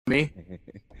me?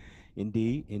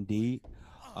 Indeed, indeed.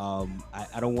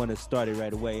 I don't want to start it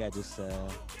right away.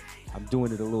 I'm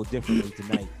doing it a little differently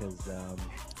tonight because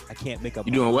I can't make up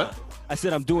You my doing mind. what? I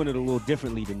said I'm doing it a little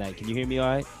differently tonight. Can you hear me all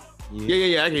right?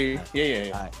 Yeah. I can hear you.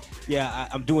 Yeah. All right. Yeah,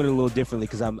 I'm doing it a little differently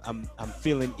because I'm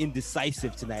feeling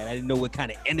indecisive tonight. I didn't know what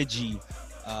kind of energy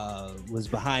was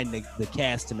behind the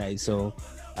cast tonight. So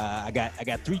I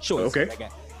got three choices. Okay.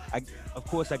 Of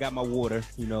course I got my water.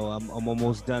 You know, I'm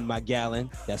almost done my gallon.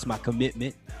 That's my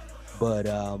commitment. But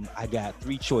I got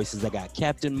three choices. I got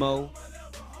Captain Mo,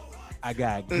 I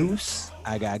got Goose,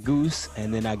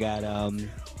 and then I got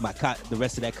the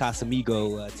rest of that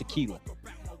Casamigo tequila.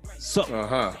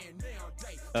 So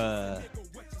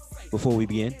before we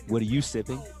begin, what are you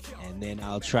sipping? And then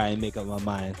I'll try and make up my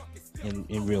mind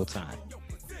in real time.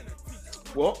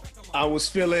 Well, I was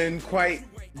feeling quite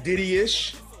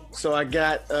Diddy-ish, so I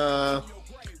got a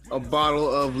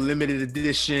bottle of limited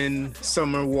edition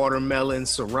summer watermelon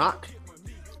Ciroc,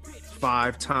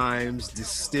 5 times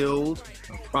distilled,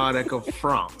 a product of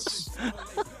France.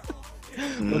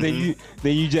 Well, then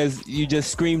you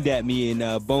just screamed at me in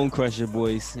Bone Crusher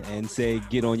voice and say,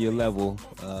 "Get on your level."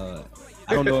 I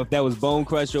don't know if that was Bone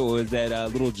Crusher or is that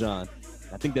Little John.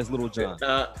 I think that's Little John.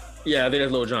 Yeah, I think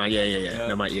that's Lil Jon. Yeah.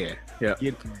 That might, yeah.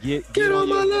 Get on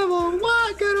my level,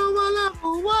 what? Get on my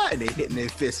level, what? And they hitting their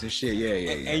fists and shit.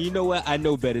 Yeah. And you know what? I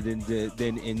know better than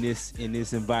in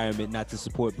this environment not to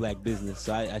support black business.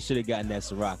 So I should have gotten that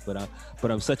Ciroc,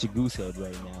 but I'm such a goosehead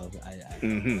right now.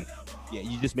 Yeah,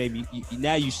 you just made me.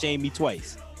 Now you shame me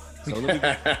twice. So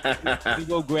let me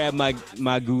go grab my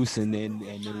goose and then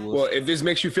Well, if this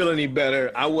makes you feel any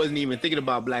better, I wasn't even thinking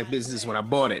about black business when I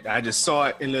bought it. I just saw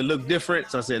it and it looked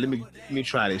different, so I said, let me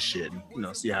try this shit.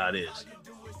 And, see how it is.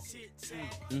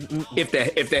 If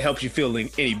that helps you feel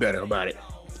any better about it.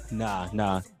 Nah.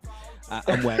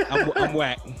 I'm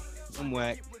whack. I'm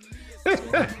whack.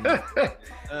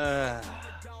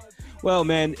 Well,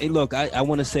 man, hey, look, I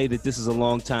want to say that this is a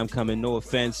long time coming. No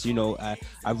offense, you know.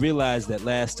 I realized that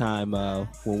last time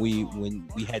when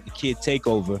we had the kid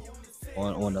takeover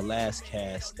on the last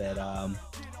cast that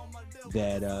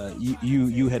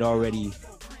you had already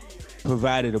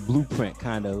provided a blueprint,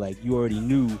 kind of like you already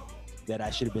knew that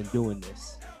I should have been doing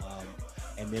this.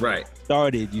 And then right. When it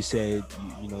started, you said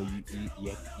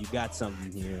you got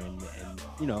something here, and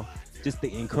just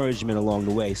the encouragement along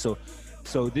the way. So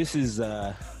this is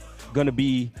gonna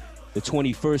be the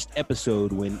 21st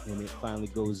episode when it finally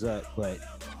goes up, but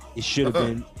it should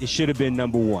have been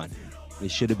number one. It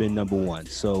should have been number one.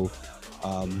 So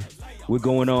we're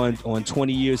going on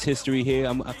 20 years history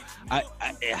here. I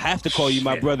have to call you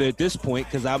my brother at this point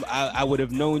because I would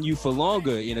have known you for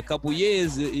longer. In a couple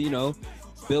years,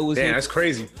 Bill was here. That's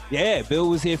crazy. Yeah, Bill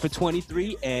was here for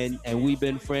 23 and we've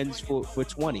been friends for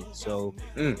 20. So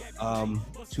two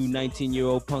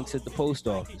 19-year-old punks at the post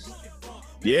office.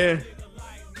 Yeah.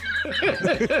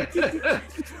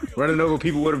 Running over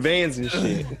people with vans and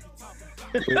shit.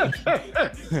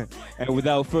 And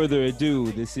without further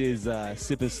ado, this is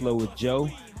Sipping Slow with Joe,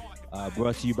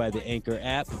 brought to you by the Anchor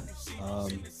app.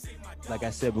 Like I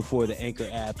said before, the Anchor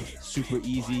app, super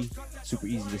easy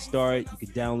to start. You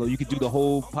can download, you can do the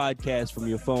whole podcast from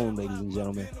your phone, ladies and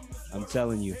gentlemen. I'm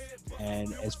telling you.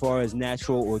 And as far as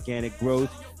natural organic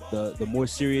growth, the more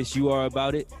serious you are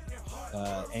about it,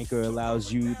 Anchor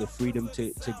allows you the freedom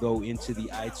to go into the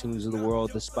iTunes of the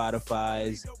world, the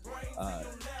Spotify's,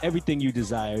 everything you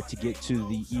desire to get to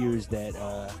the ears that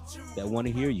want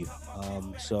to hear you.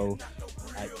 So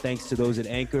thanks to those at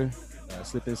Anchor.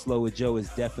 Slippin' Slow with Joe is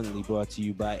definitely brought to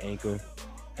you by Anchor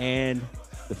and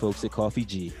the folks at Coffee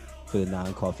G for the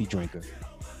non-coffee drinker.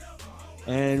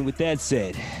 And with that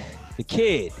said, the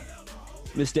kid,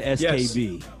 Mr.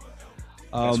 SKB. Yes.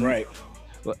 That's right.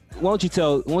 Why don't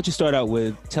you start out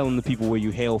with telling the people where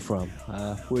you hail from,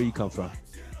 where you come from?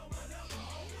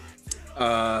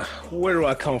 Where do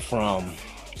I come from?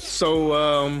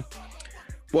 So,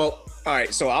 well, all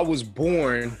right. So I was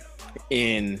born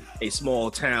in a small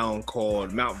town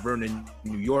called Mount Vernon,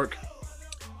 New York.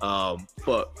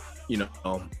 But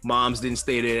moms didn't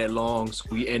stay there that long, so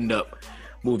we end up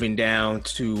moving down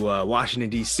to Washington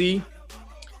D.C.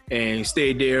 and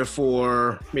stayed there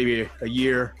for maybe a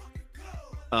year.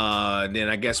 Then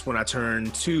I guess when I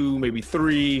turned 2, maybe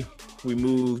 3, we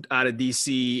moved out of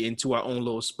DC into our own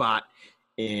little spot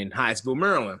in Hyattsville,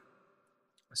 Maryland.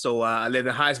 So I lived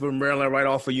in Hyattsville, Maryland, right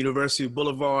off of University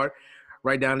Boulevard,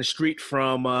 right down the street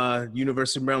from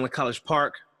University of Maryland College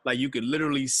Park. Like you could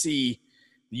literally see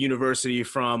the university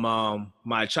from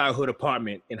my childhood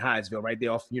apartment in Hyattsville, right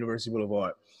there off University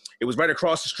Boulevard. It was right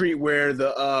across the street where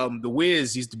the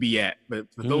Wiz used to be at. But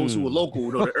for those who are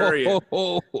local, know the area.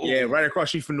 Yeah, right across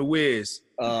the street from the Wiz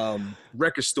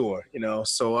record store.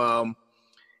 So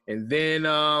and then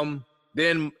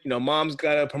mom's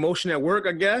got a promotion at work,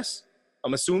 I guess.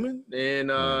 I'm assuming,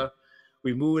 and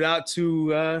we moved out to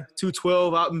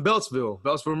 212 out in Beltsville,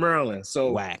 Maryland.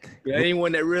 So whack.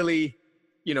 Anyone that really,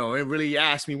 really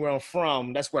asked me where I'm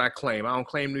from, that's what I claim. I don't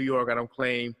claim New York. I don't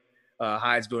claim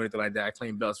Hyattsville or anything like that. I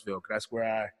claim Beltsville because that's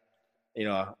where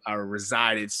I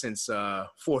resided since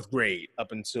fourth grade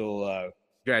up until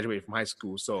graduated from high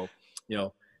school. So,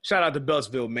 shout out to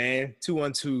Beltsville, man.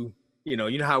 212. You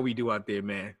know how we do out there,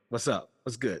 man. What's up?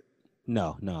 What's good?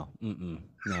 No, you're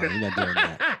not doing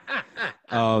that.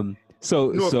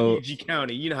 So PG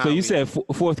County, how. So you said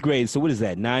fourth grade. So what is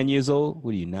that? 9 years old?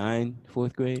 What are you? 9,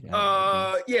 fourth grade?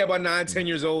 Yeah, about 9, 10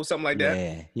 years old, something like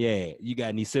that. Yeah. You got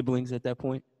any siblings at that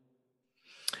point?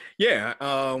 Yeah,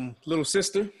 little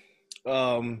sister.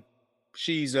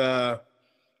 She's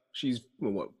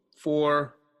what,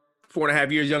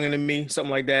 4.5 years younger than me,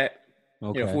 something like that.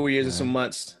 Okay. 4 years and some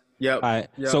months. Yep. All right.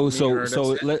 Yep. So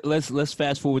let's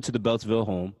fast forward to the Beltsville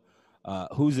home.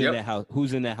 Who's in that house?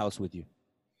 Who's in that house with you?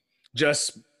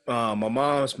 Just my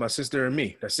mom's, my sister, and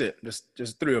me. That's it.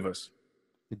 Just three of us.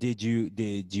 Did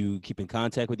you keep in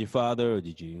contact with your father, or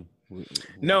did you?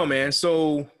 No, man.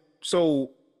 So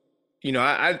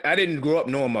I didn't grow up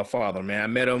knowing my father, man. I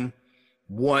met him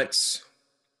once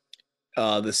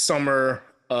the summer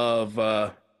of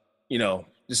the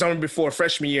summer before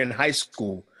freshman year in high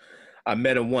school. I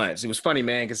met him once. It was funny,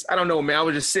 man, because I don't know, man. I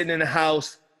was just sitting in the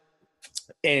house,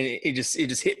 and it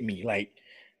just hit me like,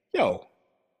 yo,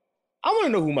 I want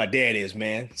to know who my dad is,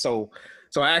 man. So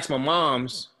I asked my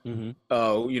mom's, who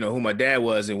my dad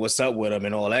was and what's up with him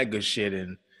and all that good shit,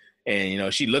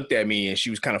 and she looked at me and she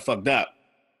was kind of fucked up.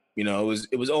 It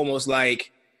was almost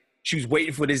like she was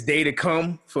waiting for this day to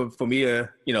come for me to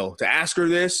ask her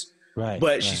this, right?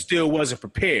 But she still wasn't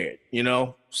prepared,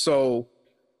 So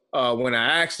when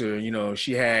I asked her,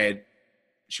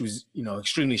 she was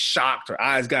extremely shocked. Her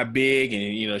eyes got big,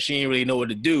 and she didn't really know what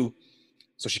to do.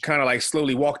 So she kind of like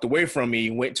slowly walked away from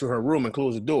me, went to her room and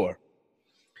closed the door.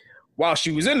 While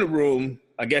she was in the room,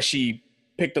 I guess she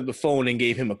picked up the phone and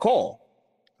gave him a call.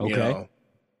 Okay.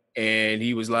 And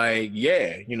he was like,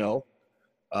 yeah,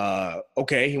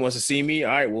 okay, he wants to see me.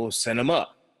 All right, we'll send him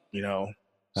up,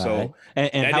 So right.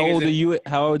 And how old are you?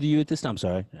 How old are you at this time? I'm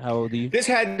sorry. How old are you? This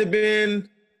had to have been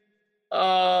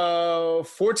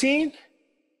 14.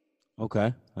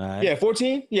 Okay. All right. Yeah,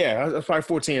 14. Yeah, I was probably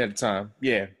 14 at the time.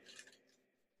 Yeah.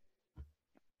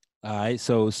 All right.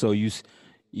 So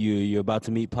you're about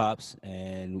to meet Pops,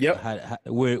 and yep.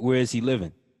 Where is he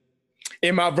living?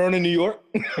 In Mount Vernon, New York.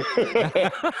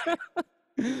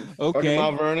 Okay.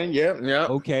 Mount Vernon. Yeah.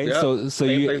 Okay. Yep. So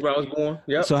same place where I was born.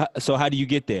 Yeah. So how do you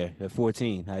get there at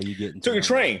 14? How you get? Took a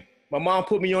train. My mom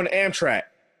put me on the Amtrak.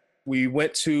 We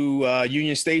went to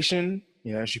Union Station.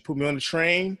 She put me on the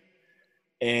train,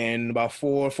 and about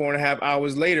 4.5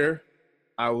 hours later,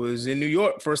 I was in New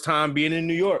York. First time being in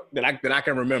New York that I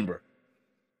can remember.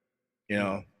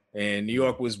 And New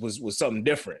York was something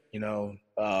different.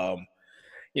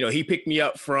 He picked me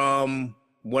up from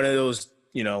one of those,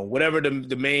 whatever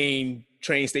the main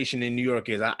train station in New York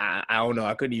is. I don't know.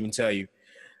 I couldn't even tell you.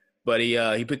 But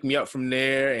he picked me up from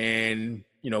there, and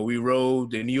we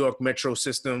rode the New York Metro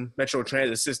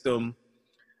Transit system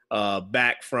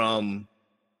back from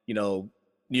New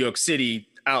York City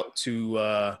out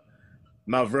to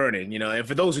Mount Vernon. And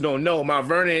for those who don't know, Mount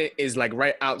Vernon is like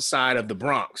right outside of the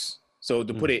Bronx. So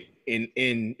to put it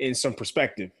in some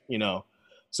perspective,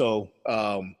 So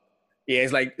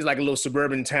it's like a little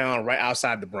suburban town right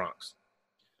outside the Bronx.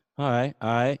 All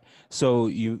right. So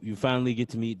you finally get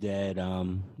to meet Dad.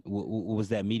 What was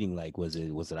that meeting like? Was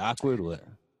it awkward? What?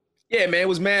 Yeah, man, it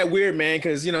was mad weird, man.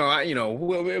 Because what are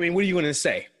you going to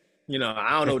say? I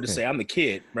don't know what to say. I'm the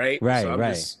kid, right? Right, so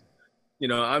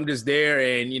I'm just there,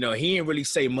 and he didn't really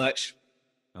say much.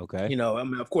 Okay.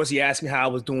 Of course, he asked me how I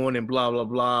was doing and blah blah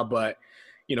blah, but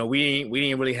we didn't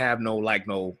really have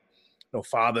no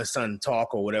father son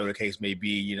talk or whatever the case may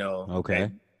be.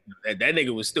 Okay. That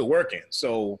nigga was still working,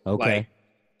 so okay.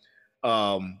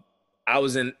 I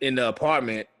was in the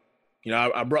apartment.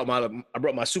 I brought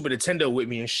my Super Nintendo with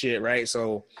me and shit, right?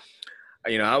 So,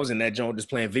 I was in that joint just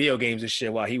playing video games and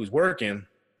shit while he was working.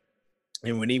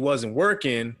 And when he wasn't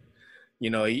working,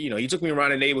 he took me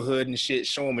around the neighborhood and shit,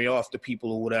 showing me off to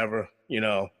people or whatever.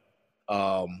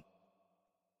 I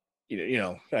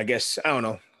guess I don't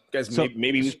know.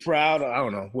 Maybe he was proud. I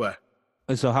don't know what.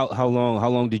 So how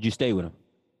long did you stay with him?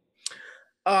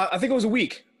 I think it was a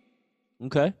week.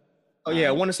 Okay. Oh yeah,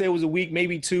 I want to say it was a week,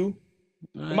 maybe two.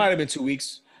 All It might right. have been 2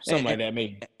 weeks, something like that,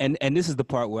 maybe. And this is the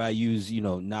part where I use,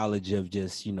 knowledge of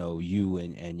just, you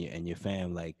and your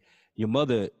fam. Like your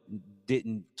mother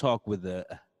didn't talk with a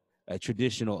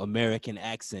traditional American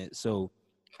accent, so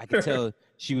I could tell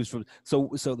she was from. So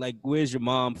like, where's your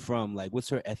mom from? Like, what's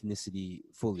her ethnicity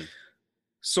fully?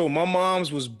 So my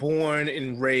mom's was born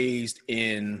and raised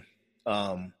in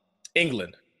um,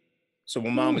 England. So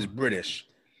my mom is Ooh. British.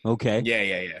 Okay.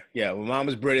 Yeah. My mom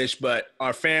is British, but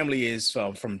our family is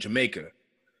from Jamaica.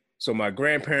 So my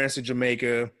grandparents are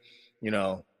Jamaica, you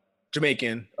know,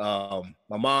 Jamaican. My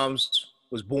mom's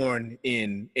was born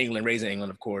in England, raised in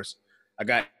England, of course. I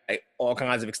got all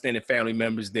kinds of extended family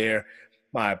members there.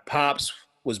 My pops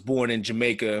was born in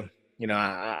Jamaica.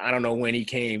 I don't know when he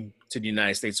came to the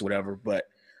United States or whatever, but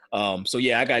so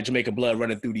yeah, I got Jamaican blood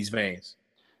running through these veins.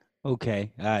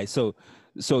 Okay. All right. So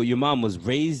your mom was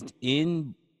raised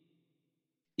in.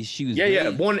 She was Yeah.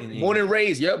 raised Born in born England. and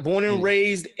raised. Yep, born and And,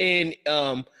 raised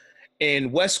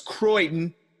in West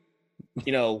Croydon,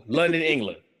 London,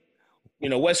 England.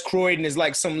 West Croydon is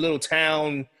like some little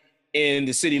town in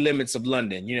the city limits of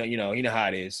London. You know how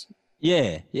it is.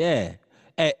 yeah, yeah.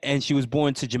 And she was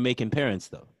born to Jamaican parents,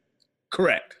 though.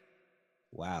 Correct.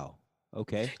 Wow.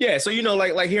 Okay. Yeah. So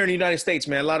like here in the United States,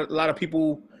 man, a lot of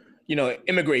people,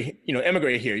 immigrate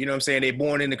here. You know what I'm saying? They're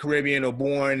born in the Caribbean or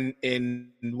born in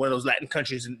one of those Latin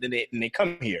countries, and then they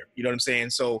come here. You know what I'm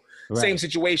saying? So same Right.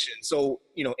 situation. So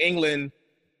England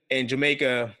and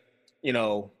Jamaica,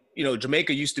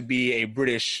 Jamaica used to be a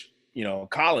British,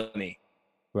 colony.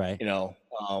 Right.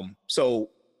 So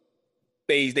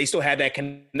they still have that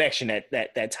connection,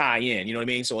 that tie in. You know what I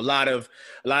mean? So a lot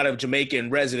of Jamaican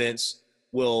residents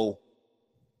will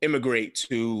immigrate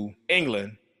to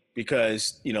England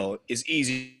because it's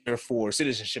easier for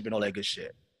citizenship and all that good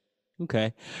shit.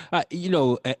 Okay.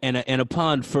 And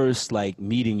upon first like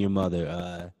meeting your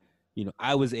mother,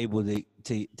 I was able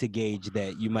to gauge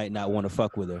that you might not want to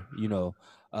fuck with her.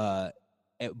 Uh,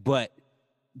 but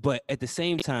at the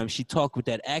same time, she talked with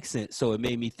that accent, so it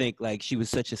made me think like she was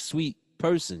such a sweet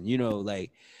person.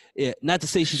 Like. Yeah, not to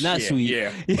say she's not Yeah, sweet,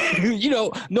 yeah.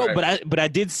 no, Right. but I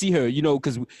did see her,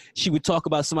 because she would talk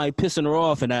about somebody pissing her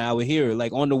off, and I would hear her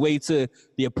like on the way to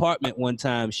the apartment one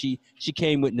time. She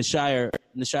came with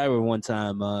Nashira one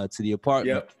time to the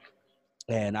apartment, Yep.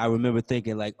 and I remember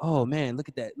thinking like, oh man, look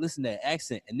at that, listen to that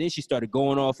accent, and then she started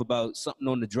going off about something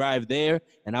on the drive there,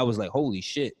 and I was like, holy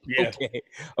shit, Yeah.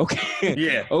 okay,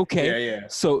 Yeah. okay. Yeah. Yeah.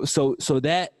 So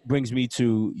that brings me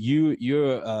to you.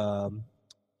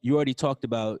 You already talked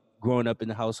about growing up in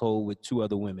the household with two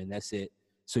other women. That's it.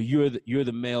 So you're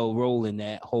the male role in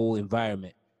that whole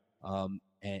environment.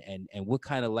 And what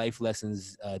kind of life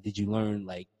lessons did you learn?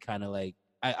 Like kind of like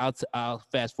I'll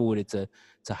fast forward it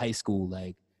to high school.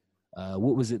 Like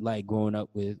what was it like growing up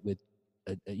with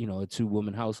a two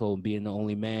woman household and being the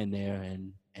only man there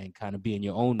and kind of being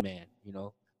your own man.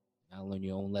 Now learn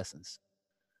your own lessons.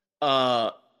 Uh,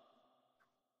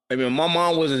 I mean, my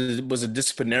mom was a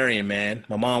disciplinarian, man.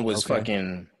 My mom was Okay.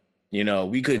 fucking,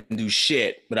 we couldn't do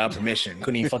shit without permission.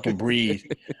 Couldn't even fucking breathe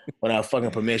without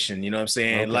fucking permission. You know what I'm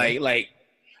saying? Okay.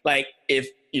 Like if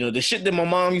the shit that my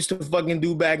mom used to fucking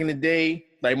do back in the day,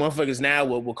 like motherfuckers now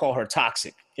will call her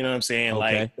toxic. You know what I'm saying?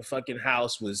 Okay. Like the fucking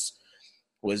house was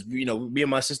me and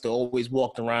my sister always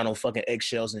walked around on fucking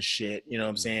eggshells and shit. You know what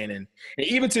I'm saying? And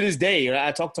even to this day,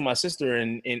 I talk to my sister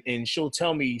and she'll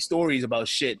tell me stories about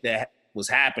shit that was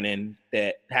happening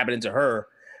to her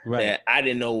Right. that I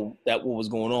didn't know that what was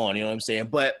going on. You know what I'm saying?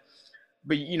 But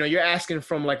you're asking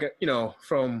from like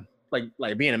from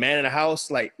like being a man in the house.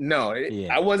 Like no,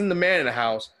 Yeah. I wasn't the man in the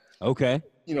house. Okay.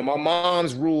 My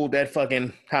mom's ruled that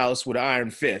fucking house with an iron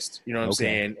fist. You know what I'm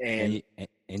saying?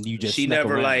 And you just she snuck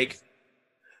never around. like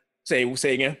say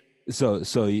again. So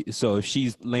if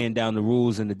she's laying down the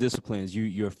rules and the disciplines,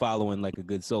 you're following like a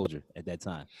good soldier at that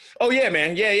time. Oh yeah,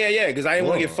 man. Yeah. Because I didn't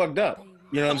want to get Whoa. fucked up.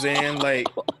 You know what I'm saying? Like,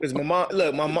 because my mom,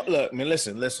 look, man,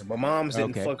 listen. My moms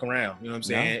didn't Okay. fuck around. You know what I'm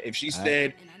saying? No? If she All right.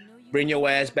 said, bring your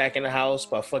ass back in the house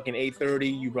by fucking 8:30,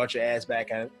 you brought your ass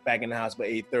back in the house by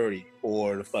 8:30,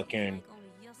 or the fucking,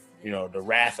 the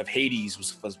wrath of Hades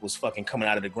was fucking coming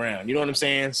out of the ground. You know what I'm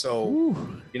saying? So,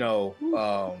 Ooh.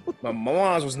 my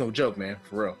mom's was no joke, man,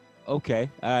 for real. Okay.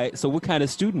 All right. So what kind of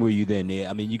student were you then? There.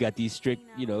 I mean, you got these strict.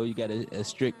 You got a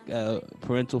strict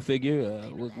parental figure.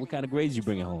 What kind of grades you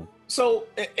bringing home? So,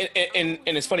 and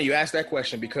it's funny you asked that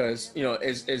question because,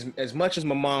 as much as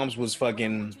my mom's was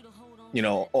fucking,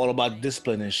 all about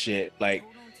discipline and shit, like,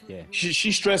 Yeah.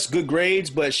 she stressed good grades,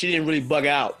 but she didn't really bug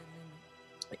out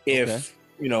if,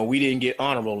 we didn't get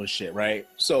honor roll and shit, right?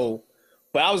 So,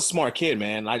 but I was a smart kid,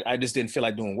 man. I just didn't feel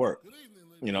like doing work.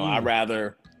 You know, I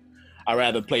rather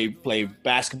play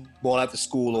basketball after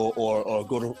school or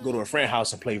go to a friend's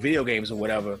house and play video games or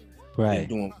whatever than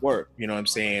doing work. You know what I'm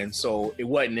saying? So it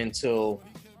wasn't until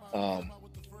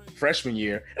freshman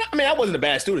year. I mean, I wasn't a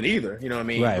bad student either. You know what I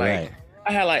mean? Right.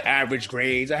 I had like average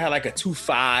grades. I had like a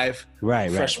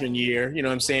 2.5 freshman year. You know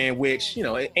what I'm saying? Which, you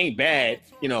know, it ain't bad.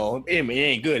 You know, it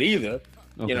ain't good either.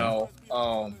 Okay. You know,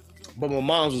 but my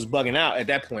mom was bugging out at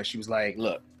that point. She was like,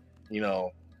 "Look, you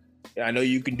know, I know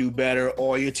you can do better.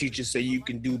 All your teachers say you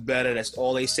can do better. That's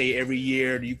all they say every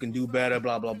year. You can do better.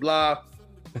 Blah blah blah.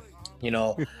 You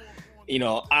know,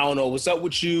 I don't know what's up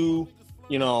with you.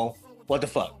 You know, what the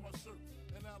fuck?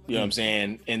 You know what I'm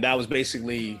saying?" And that was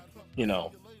basically, you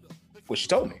know, what she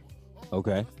told me.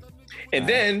 Okay. And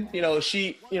then, you know,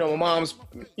 my mom's,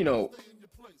 you know,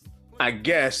 I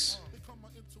guess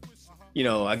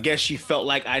she felt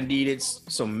like I needed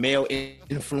some male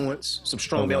influence, some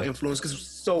strong male influence. Cause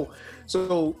so,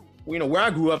 you know, where I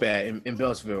grew up at in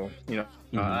Beltsville, you know,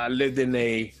 I lived in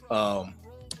a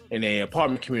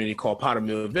apartment community called Potter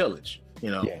Mill Village,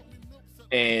 you know,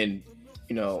 and,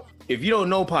 you know, if you don't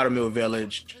know Potter Mill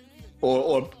Village,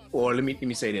 or let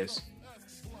me say this.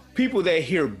 People that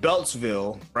hear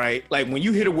Beltsville, right? Like when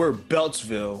you hear the word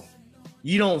Beltsville,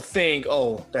 you don't think,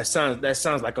 oh, that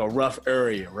sounds like a rough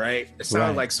area, right? It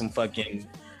sounds like some fucking,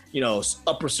 you know,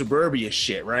 upper suburbia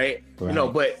shit, right? You know,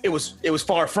 but it was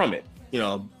far from it. You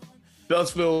know,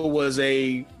 Beltsville was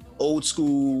a old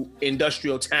school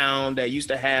industrial town that used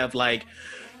to have like,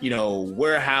 you know,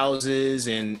 warehouses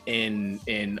and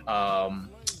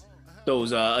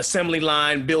those assembly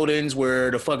line buildings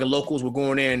where the fucking locals were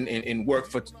going in and work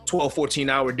for 12,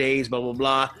 14-hour days, blah, blah,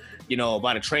 blah, you know,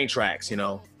 by the train tracks, you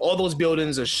know. All those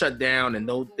buildings are shut down and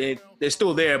they're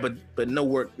still there, but no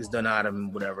work is done out of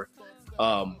them, whatever.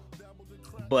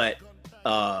 But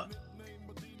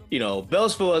you know,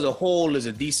 Beltsville as a whole is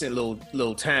a decent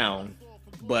little town,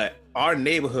 but our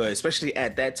neighborhood, especially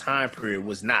at that time period,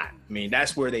 was not. I mean,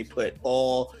 that's where they put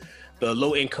all the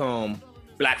low-income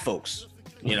Black folks,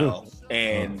 you know,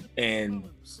 and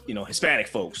you know, Hispanic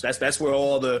folks. That's where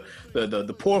all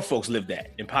the poor folks lived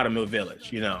at in Potter Mill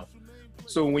Village, you know.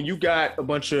 So when you got a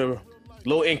bunch of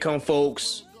low income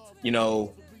folks, you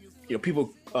know,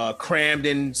 people crammed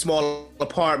in small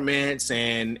apartments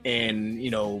and you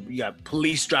know, you got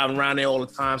police driving around there all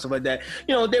the time, stuff like that.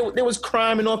 You know, there was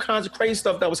crime and all kinds of crazy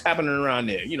stuff that was happening around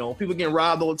there. You know, people getting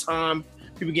robbed all the time,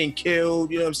 people getting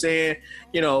killed, you know what I'm saying?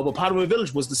 You know, but Potter Mill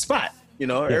Village was the spot. You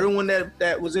know, everyone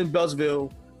that was in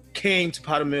Beltsville came to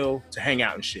Potter Mill to hang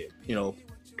out and shit. You know,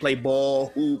 play ball,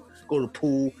 hoop, go to the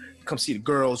pool, come see the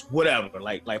girls, whatever.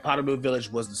 Like Potter Mill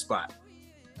Village was the spot.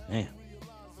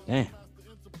 Damn.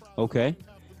 Okay.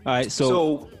 All right.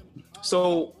 So.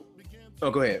 Oh,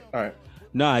 go ahead. All right.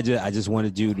 No, I just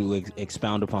wanted you to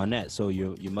expound upon that. So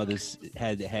your mother's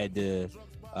had to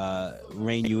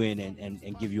rein you in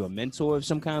and give you a mentor of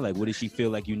some kind. Like, what did she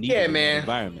feel like you needed in that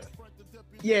environment?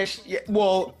 Yeah.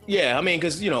 Well, yeah. I mean,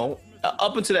 because, you know,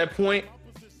 up until that point,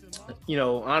 you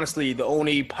know, honestly, the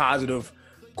only positive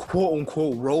quote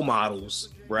unquote role models,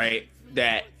 right,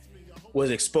 that was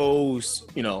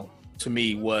exposed, you know, to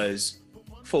me was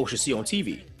folks you see on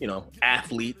TV, you know,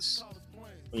 athletes,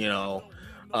 you know,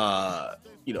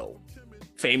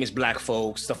 famous Black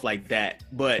folks, stuff like that.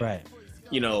 But,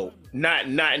 you know, not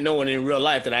knowing in real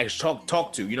life that I could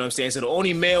talk to, you know what I'm saying? So the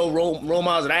only male role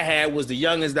models that I had was the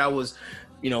youngins that was,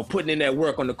 you know, putting in that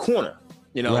work on the corner,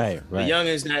 you know, the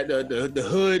youngins that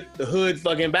the hood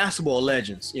fucking basketball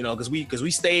legends, you know, because we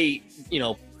stayed, you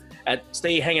know,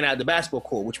 stayed hanging out at the basketball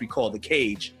court, which we called the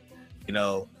cage. You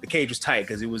know, the cage was tight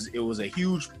because it was a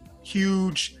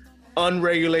huge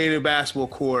unregulated basketball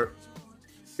court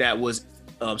that was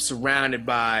surrounded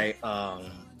by a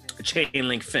chain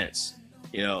link fence,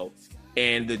 you know,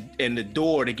 and the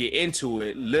door to get into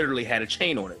it literally had a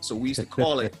chain on it. So we used to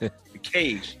call it the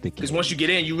cage, because once you get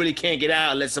in, you really can't get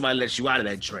out unless somebody lets you out of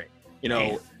that joint, you know.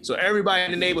 Damn. So everybody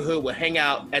in the neighborhood would hang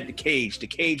out at the cage. The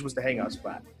cage was the hangout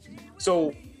spot.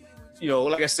 So, you know,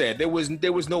 like I said, there was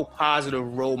no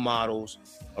positive role models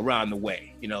around the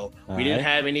way. You know, we didn't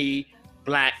have any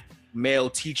Black male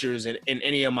teachers in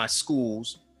any of my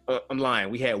schools. I'm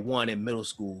lying. We had one in middle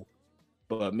school,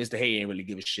 but Mr. Hay didn't really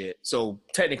give a shit. So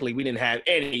technically, we didn't have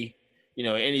any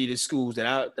of the schools that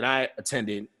I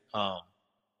attended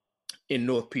in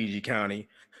North PG County.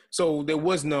 So there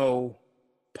was no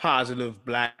positive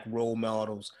Black role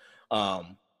models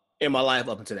in my life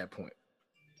up until that point.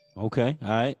 Okay. All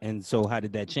right. And so how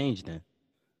did that change then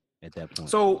at that point?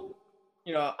 So,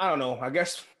 you know, I don't know. I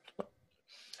guess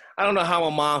I don't know how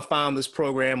my mom found this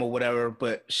program or whatever,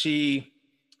 but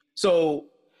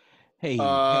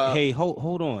Uh,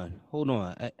 Hold on, hold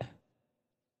on.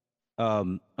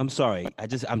 I'm sorry.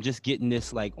 I'm just getting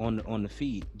this like on the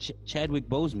feed. Chadwick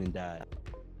Boseman died.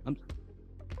 I'm.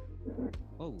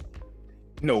 Oh,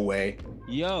 no way.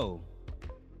 yo.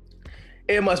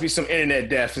 It must be some internet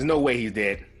death. There's no way he's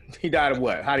dead. He died of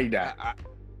what? How did he die?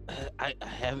 I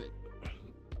haven't.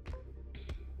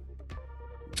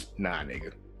 Nah,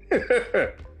 nigga.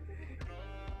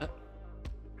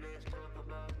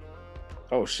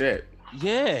 Oh shit.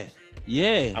 Yeah,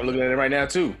 yeah. I'm looking at it right now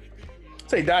too.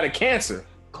 Say he died of cancer.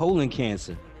 Colon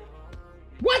cancer.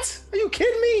 What? Are you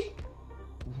kidding me?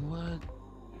 What?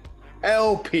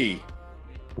 LP.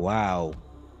 Wow.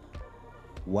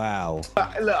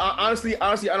 Look, honestly,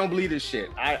 I don't believe this shit.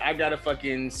 I gotta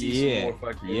fucking see some more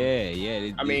fucking.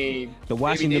 Yeah. I mean, the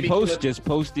Washington Post just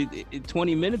posted it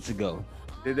 20 minutes ago.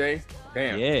 Did they?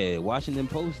 Damn. Yeah, Washington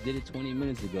Post did it 20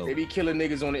 minutes ago. They be killing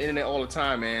niggas on the internet all the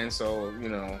time, man. So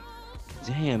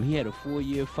Damn, he had a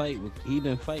 4-year fight. He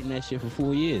been fighting that shit for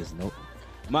 4 years. Nope.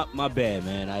 My bad,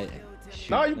 man.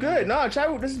 No, you good. No,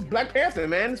 Chadwick, this is Black Panther,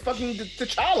 man. It's fucking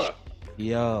T'Challa.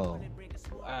 Yo.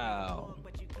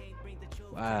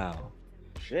 Wow.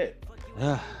 Shit.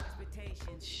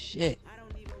 Shit.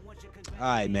 All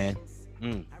right, man.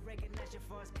 Let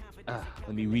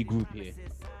me regroup here.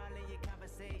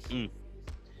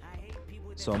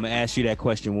 So I'm gonna ask you that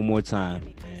question one more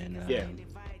time, and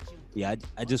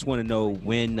I just want to know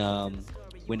when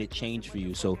it changed for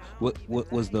you. So who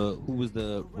was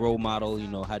the role model? You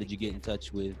know, how did you get in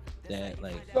touch with that?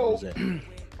 Like, what was that?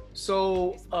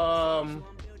 So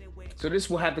this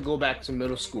will have to go back to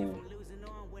middle school.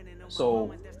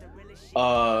 So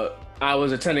I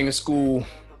was attending a school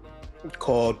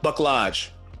called Buck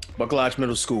Lodge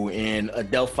Middle School in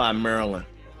Adelphi, Maryland.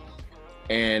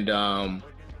 And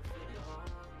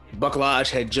Buck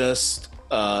Lodge had just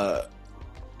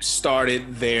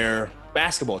started their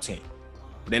basketball team.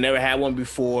 They never had one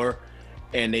before,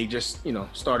 and they just,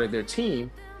 started their team.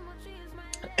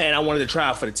 And I wanted to try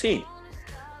out for the team.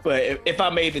 But if I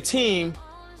made the team,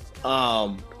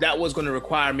 that was going to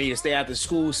require me to stay after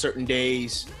school certain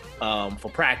days for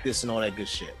practice and all that good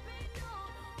shit.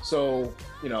 So,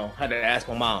 had to ask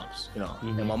my moms,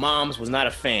 and my moms was not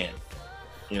a fan,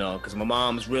 because my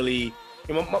mom's really,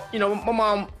 my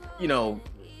mom,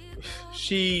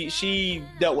 she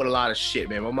dealt with a lot of shit,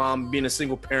 man. My mom being a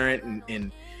single parent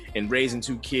and raising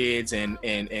 2 kids and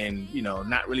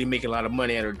not really making a lot of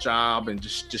money at her job and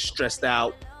just stressed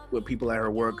out with people at her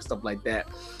work and stuff like that.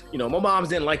 My moms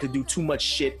didn't like to do too much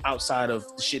shit outside of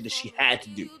the shit that she had to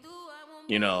do,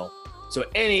 So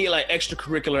any like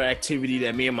extracurricular activity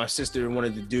that me and my sister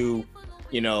wanted to do,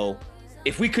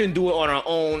 if we couldn't do it on our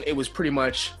own, it was pretty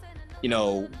much,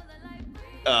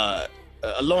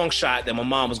 a long shot that my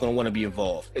mom was going to want to be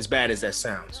involved, as bad as that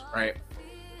sounds, right?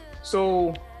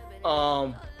 So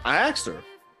I asked her.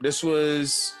 This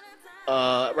was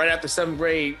right after 7th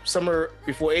grade, summer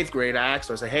before 8th grade. I asked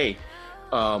her, I said, hey,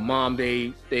 Mom,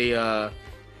 they got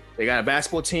a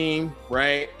basketball team,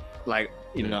 right? Like,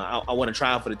 I want to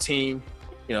try out for the team.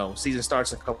 Season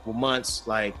starts in a couple of months.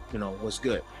 Like, what's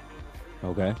good?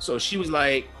 Okay. So she was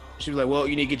like, well,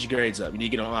 you need to get your grades up. You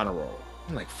need to get on honor roll.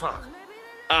 I'm like, fuck.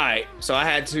 All right. So I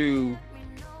had to,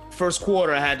 first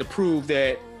quarter, I had to prove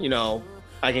that,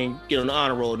 I can get on the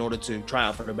honor roll in order to try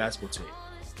out for the basketball team.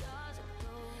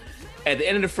 At the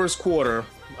end of the first quarter,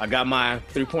 I got my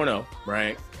 3.0,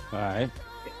 right? All right.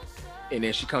 And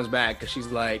then she comes back and she's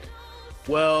like,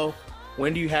 well,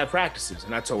 when do you have practices?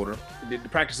 And I told her the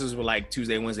practices were like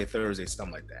Tuesday, Wednesday, Thursday,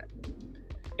 something like that.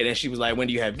 And then she was like, when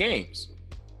do you have games?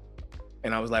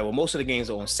 And I was like, well, most of the games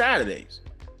are on Saturdays,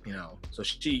 So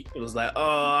it was like, oh,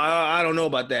 I don't know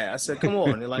about that. I said, come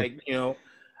on. They're like,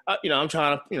 I'm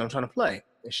trying to play.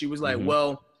 And she was like,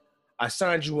 well, I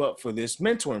signed you up for this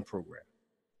mentoring program.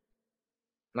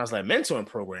 And I was like, mentoring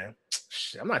program?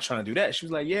 I'm not trying to do that. She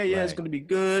was like, yeah, right. It's going to be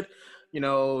good. You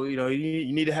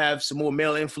need to have some more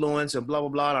male influence and blah, blah,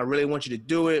 blah. And I really want you to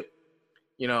do it,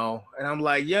 And I'm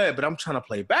like, yeah, but I'm trying to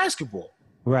play basketball.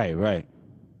 Right.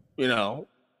 And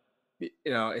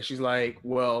she's like,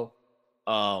 well,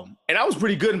 and I was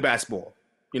pretty good in basketball,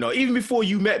 even before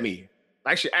you met me.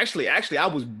 Actually, I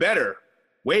was better,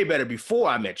 way better before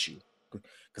I met you,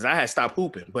 because I had stopped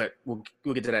hooping, but we'll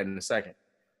get to that in a second.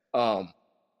 I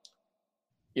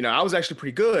was actually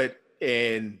pretty good,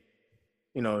 and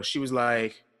she was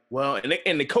like, well,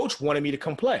 and the coach wanted me to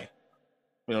come play.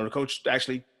 The coach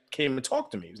actually came and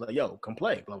talked to me. He was like, yo, come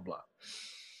play, blah, blah, blah.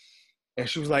 And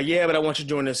she was like, yeah, but I want you to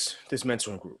join this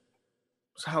mentoring group.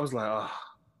 So I was like, oh.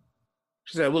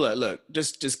 She said, well, look,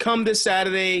 just come this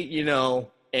Saturday,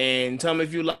 and tell me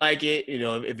if you like it,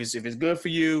 if it's good for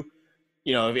you,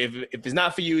 you know, if it's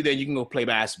not for you, then you can go play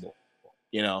basketball,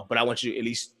 you know, but I want you to at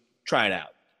least try it out.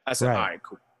 I said, Right. all right,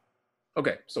 cool.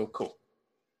 Okay, so cool.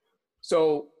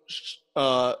 So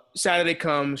Saturday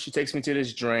comes, she takes me to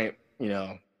this joint, you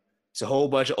know, it's a whole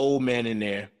bunch of old men in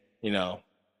there, you know,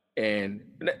 and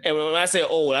when I say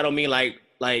old, I don't mean like,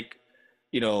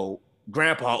 you know,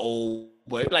 grandpa old,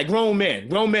 but like grown men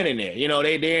in there, you know,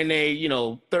 they're in their, you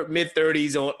know,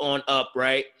 mid-30s on up,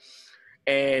 right?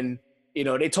 And, you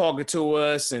know, they talking to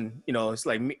us, and, you know, it's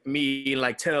like me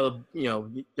like 10 other, you know,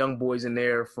 young boys in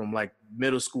there from like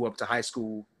middle school up to high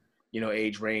school, you know,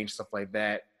 age range, stuff like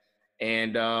that.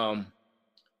 And,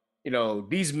 you know,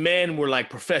 these men were like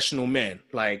professional men.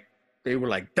 Like they were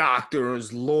like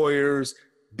doctors, lawyers,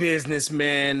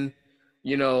 businessmen,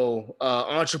 you know,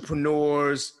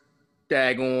 entrepreneurs,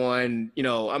 daggone, you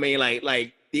know, I mean,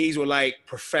 like these were like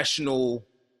professional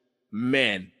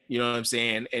men, you know what I'm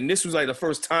saying? And this was like the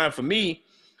first time for me,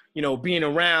 you know, being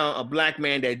around a black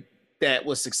man that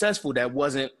was successful, that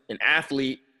wasn't an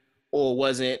athlete or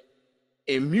wasn't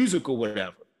in music or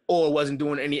whatever, or wasn't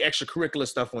doing any extracurricular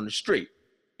stuff on the street,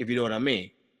 if you know what I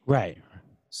mean. Right.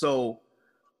 So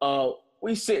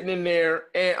we sitting in there,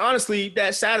 and honestly,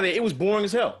 that Saturday, it was boring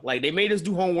as hell. Like they made us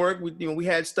do homework. We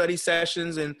had study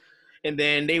sessions, and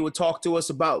then they would talk to us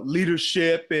about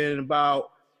leadership and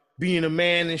about being a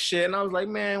man and shit. And I was like,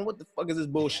 man, what the fuck is this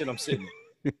bullshit I'm sitting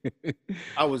in?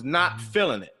 I was not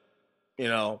feeling it, you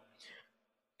know.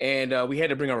 And we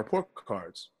had to bring our report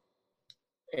cards.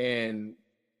 And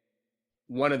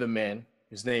one of the men,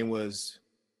 his name was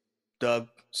Doug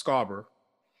Scarber,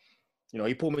 you know,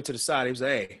 he pulled me to the side. He was like,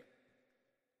 hey,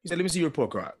 he said, let me see your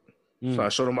report card. So I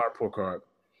showed him my report card.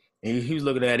 And he was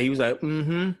looking at it. He was like,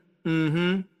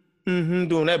 doing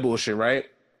that bullshit, right?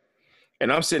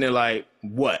 And I'm sitting there like,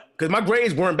 what? Because my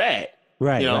grades weren't bad.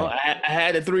 Right. You know, right. I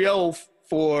had a 3.0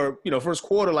 for, you know, first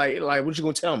quarter. Like what you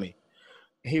gonna tell me?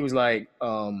 He was like,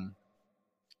 oh,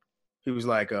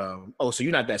 so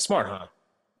you're not that smart, huh?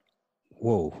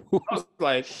 Whoa. I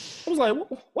was like,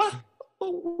 what?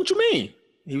 What you mean?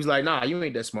 He was like, nah, you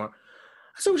ain't that smart.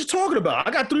 I said, what you talking about?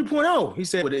 I got 3.0. He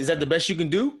said, well, is that the best you can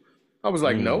do? I was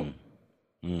like, no.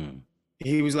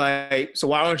 He was like, so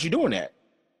why aren't you doing that?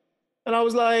 And I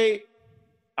was like,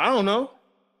 I don't know.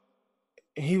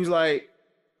 And he was like,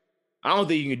 I don't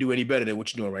think you can do any better than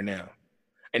what you're doing right now.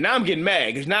 And now I'm getting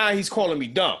mad because now he's calling me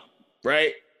dumb,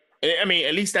 right? I mean,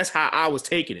 at least that's how I was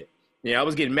taking it. Yeah, I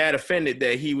was getting mad offended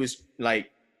that he was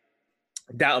like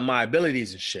doubting my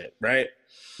abilities and shit, right?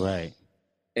 Right.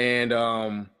 And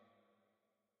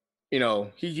you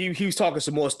know, he was talking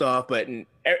some more stuff, but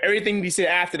everything he said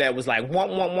after that was like womp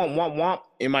womp womp womp womp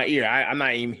in my ear. I'm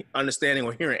not even understanding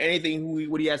or hearing anything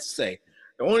what he has to say.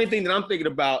 The only thing that I'm thinking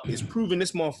about is proving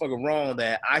this motherfucker wrong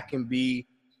that I can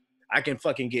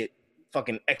fucking get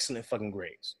fucking excellent fucking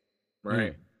grades,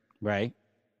 right? Right.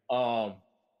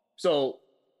 So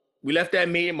we left that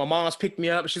meeting. My mom's picked me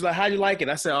up. She's like, "How'd you like it?"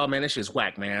 I said, "Oh man, this shit's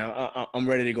whack, man. I'm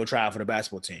ready to go try out for the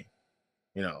basketball team."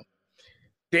 You know.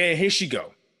 Then here she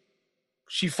go.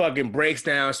 She fucking breaks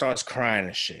down, starts crying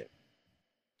and shit.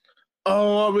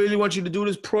 Oh, I really want you to do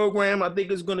this program. I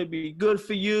think it's gonna be good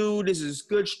for you. This is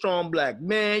good, strong black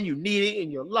man. You need it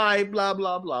in your life. Blah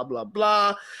blah blah blah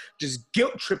blah. Just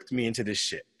guilt tripped me into this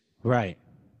shit. Right.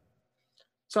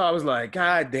 So I was like,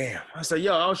 God damn. I said,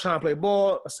 yo, I was trying to play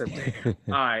ball. I said, damn.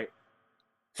 All right.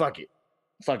 Fuck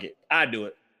it. I do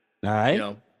it. All right. You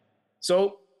know.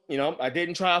 So, you know, I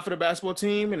didn't try out for the basketball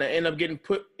team, and I ended up getting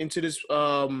put into this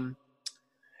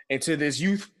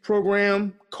youth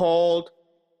program called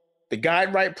the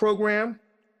Guide Right program,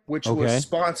 which was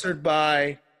sponsored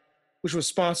by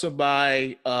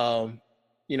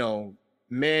you know,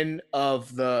 men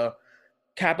of the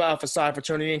Kappa Alpha Psi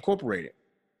Fraternity Incorporated.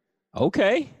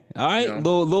 Okay. All right. You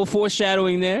know? Little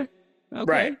foreshadowing there. Okay.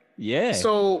 Right. Yeah.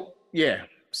 So,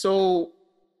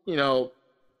 you know,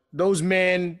 those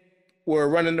men were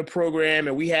running the program,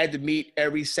 and we had to meet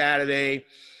every Saturday.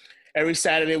 Every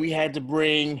Saturday we had to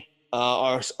bring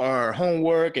our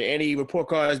homework and any report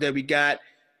cards that we got,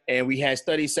 and we had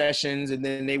study sessions, and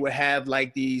then they would have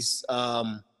like these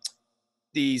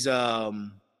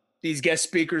guest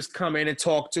speakers come in and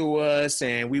talk to us,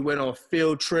 and we went on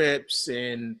field trips,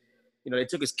 and you know, they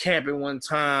took us camping one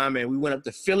time, and we went up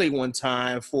to Philly one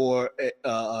time for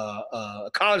a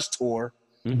college tour,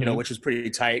 you know, which was pretty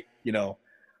tight. You know,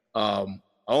 I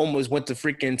almost went to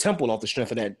freaking Temple off the strength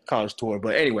of that college tour.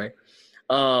 But anyway,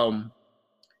 I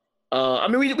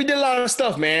mean, we did a lot of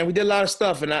stuff, man. We did a lot of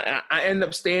stuff, and I ended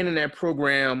up staying in that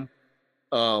program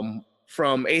from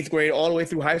 8th grade all the way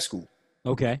through high school.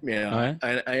 Okay. Yeah, all right.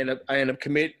 I ended up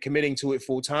committing to it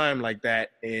full time like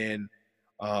that, and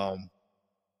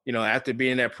after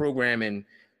being in that program, and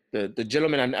the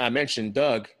gentleman I mentioned,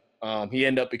 Doug, he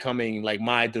ended up becoming like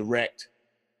my direct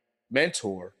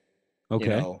mentor.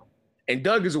 Okay. And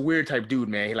Doug is a weird type dude,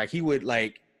 man. Like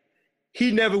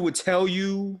he never would tell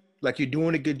you like you're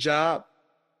doing a good job.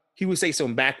 He would say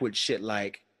some backward shit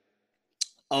like,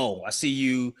 "Oh, I see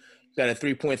you got a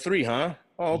 3.3, huh?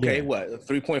 Oh, okay. Yeah. What?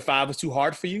 3.5 was too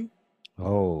hard for you?"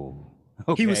 Oh.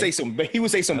 Okay. He would say some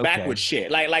backward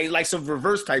shit, like some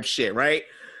reverse type shit, right?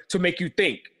 To make you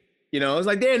think. It's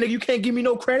like, damn, nigga, you can't give me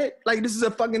no credit. Like, this is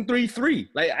a fucking 3.3.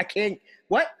 Like, I can't.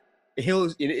 What?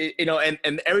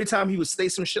 And every time he would say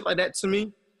some shit like that to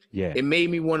me, yeah, it made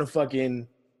me want to fucking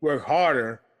work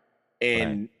harder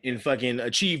and fucking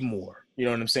achieve more. You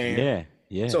know what I'm saying? Yeah,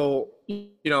 yeah. So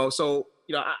I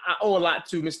owe a lot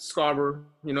to Mr. Scarborough.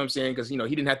 You know what I'm saying? Because he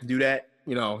didn't have to do that.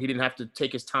 He didn't have to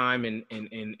take his time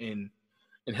and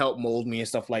help mold me and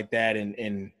stuff like that.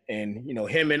 And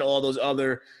him and all those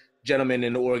other gentlemen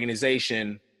in the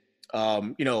organization,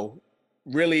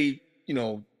 really,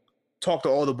 talked to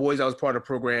all the boys that was part of the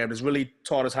program. Has really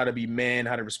taught us how to be men,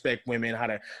 how to respect women, how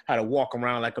to walk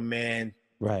around like a man,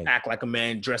 right, act like a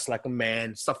man, dress like a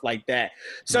man, stuff like that.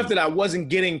 Stuff that I wasn't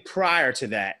getting prior to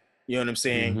that. You know what I'm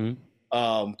saying?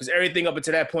 Because everything up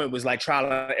until that point was like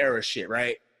trial and error shit,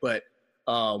 right? But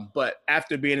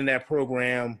after being in that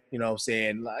program, that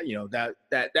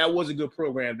was a good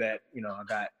program that I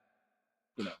got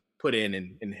put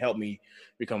in and helped me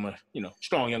become a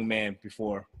strong young man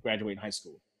before graduating high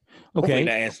school. Okay, hopefully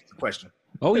that answers the question.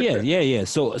 Oh yeah.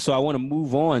 So I want to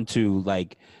move on to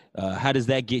like, how does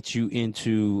that get you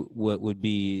into what would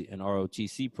be an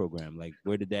ROTC program? Like,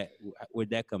 where'd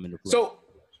that come into play?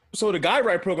 So the Guide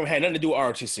Right program had nothing to do with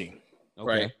ROTC,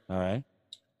 right? All right.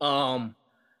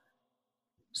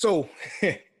 So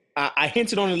I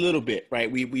hinted on it a little bit, right?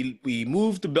 We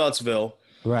moved to Beltsville,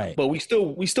 right? But we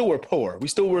still were poor. We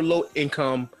still were low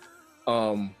income,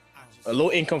 a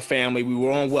low income family. We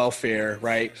were on welfare,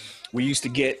 right? We used to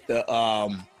get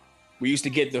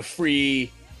the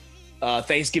free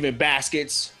Thanksgiving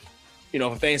baskets,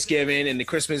 for Thanksgiving, and the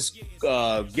Christmas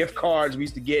gift cards we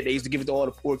used to get. They used to give it to all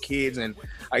the poor kids, and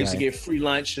I used to get free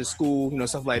lunch at school,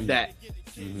 stuff like that.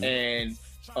 And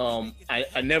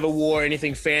I never wore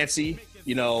anything fancy.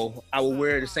 I would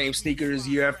wear the same sneakers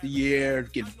year after year,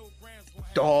 get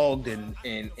dogged and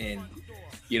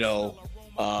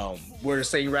wear the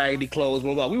same raggedy clothes,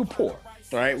 blah, blah. We were poor,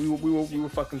 right? We were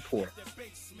fucking poor.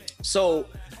 So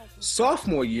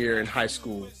sophomore year in high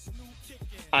school,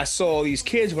 I saw these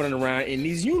kids running around in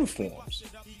these uniforms.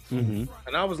 And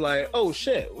I was like, oh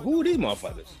shit, who are these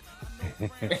motherfuckers?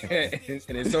 and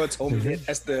then someone told me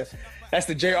that's the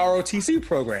JROTC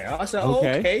program. I said,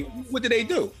 okay, what do they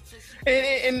do?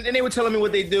 And they were telling me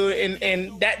what they do,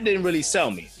 and that didn't really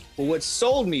sell me. But what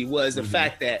sold me was the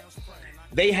fact that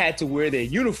they had to wear their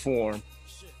uniform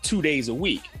 2 days a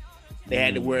week. They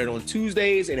had to wear it on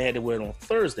Tuesdays and they had to wear it on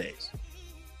Thursdays.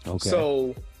 Okay.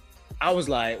 So I was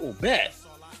like, oh, bet.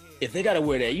 If they got to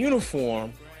wear their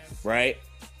uniform, right,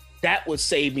 that would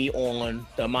save me on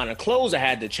the amount of clothes I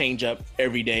had to change up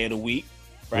every day of the week,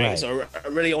 right? So I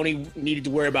really only needed to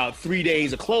wear about 3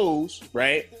 days of clothes,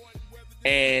 right?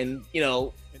 And,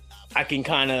 I can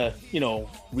kind of,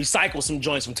 recycle some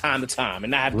joints from time to time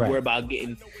and not have to worry about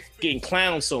getting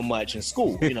clowned so much in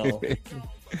school,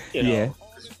 Yeah.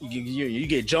 You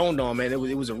get joned on, man. It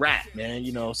was a rap, man.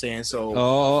 You know what I'm saying?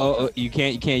 So you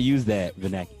can't use that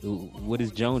vernacular. What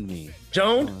does Joan mean?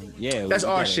 Joan? Yeah, that's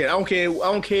our shit. I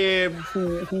don't care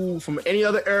who from any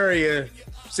other area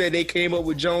said they came up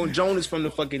with Joan. Joan is from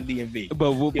the fucking DMV.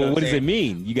 But what does it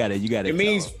mean? You gotta. It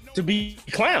means to be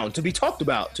clowned, to be talked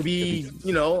about, to be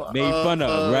made fun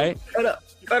of, right?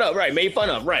 Cut up, right? Made fun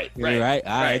of, right? All right.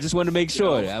 I just want to make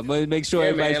sure. I want to make sure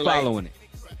everybody's following it.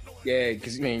 Yeah,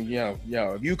 because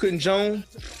if you couldn't Joan,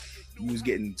 you was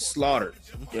getting slaughtered.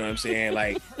 You know what I'm saying?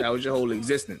 Like, that was your whole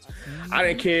existence. I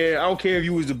didn't care. I don't care if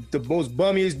you was the most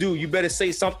bummiest dude. You better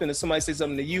say something to somebody, say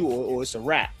something to you, or it's a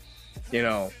rap.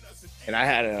 And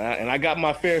I got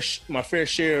my fair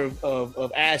share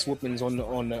of ass whoopings on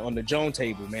the Joan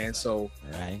table, man. So,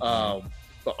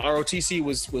 but ROTC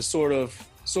was sort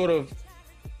of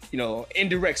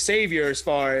indirect savior as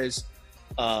far as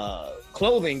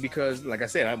clothing, because like I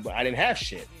said, I didn't have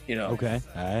shit, Okay.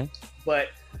 All right. But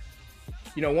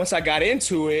once I got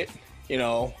into it, I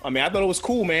thought it was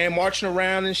cool, man, marching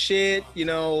around and shit,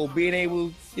 being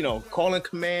able, calling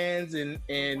commands and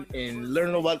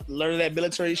learning that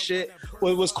military shit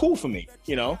was cool for me,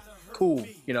 cool.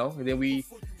 And then we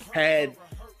had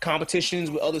competitions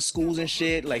with other schools and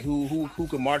shit, like who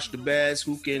can march the best,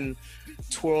 who can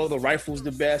twirl the rifles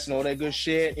the best, and all that good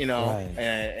shit, you know. Right.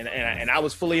 And I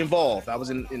was fully involved. I was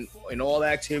in all the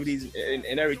activities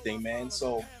and everything, man.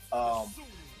 So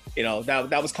you know,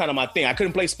 that was kind of my thing. I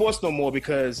couldn't play sports no more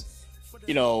because,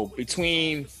 you know,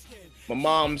 between my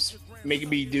mom's making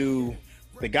me do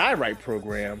the Guy Right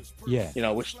program, Yeah. you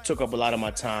know, which took up a lot of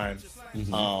my time.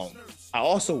 Mhm. I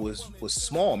also was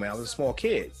small, man. I was a small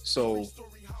kid, so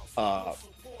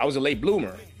I was a late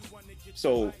bloomer.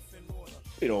 So,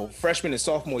 you know, freshman and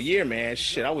sophomore year, man,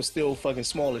 shit, I was still fucking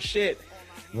small as shit.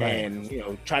 Right. And, you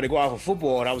know, tried to go out for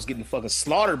football, and I was getting fucking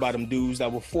slaughtered by them dudes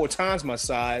that were 4 times my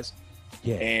size.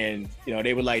 Yeah. And, you know,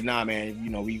 they were like, nah, man, you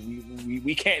know,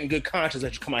 we can't in good conscience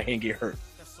let you come out here and get hurt.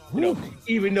 You know,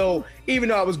 even though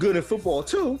I was good in football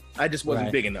too, I just wasn't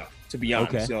Right. big enough, to be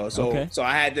honest. Okay. You know? So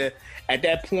I had to, at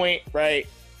that point, right,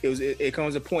 it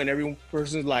comes a point in every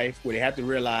person's life where they have to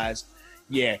realize,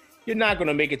 yeah, you're not going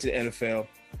to make it to the NFL.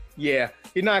 Yeah,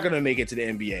 you're not going to make it to the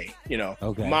NBA. You know,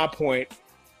 Okay. my point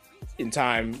in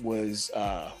time was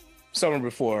summer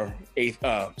before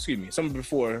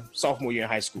sophomore year in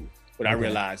high school. But I Okay.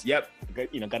 realized, yep,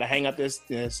 you know, got to hang up these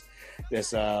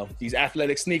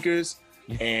athletic sneakers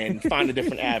and find a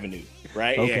different avenue,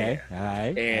 right? Okay. Yeah. All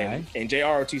right. And all right. and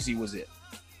JROTC was it.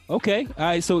 Okay. All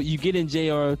right. So you get in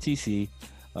JROTC.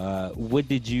 What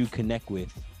did you connect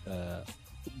with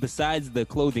besides the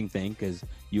clothing thing? Because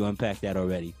you unpacked that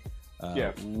already.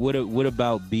 Yeah. What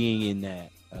about being in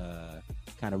that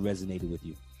kind of resonated with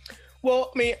you?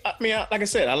 Well, I mean, like I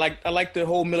said, I like the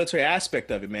whole military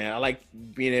aspect of it, man. I like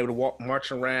being able to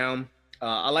march around.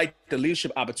 I like the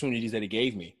leadership opportunities that it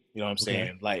gave me. You know what I'm saying?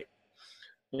 Okay. Like,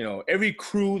 you know, every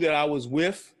crew that I was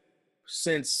with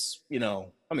since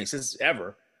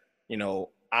ever, you know,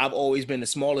 I've always been the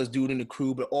smallest dude in the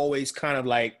crew, but always kind of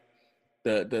like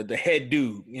the head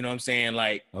dude, you know what I'm saying?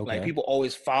 Like people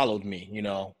always followed me, you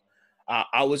know.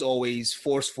 I was always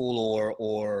forceful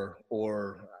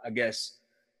or I guess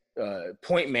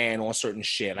point man on certain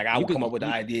shit. Like I would come up with the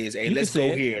ideas. Hey, let's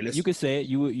go here. You could say it.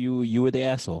 You were the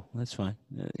asshole. That's fine.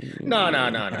 No.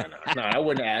 I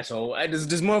wasn't an asshole.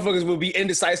 Just motherfuckers will be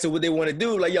indecisive what they want to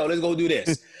do. Like, yo, let's go do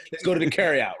this. Let's go to the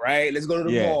carryout, right? Let's go to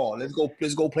the mall. Let's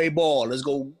go play ball. Let's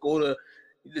go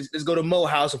to Mo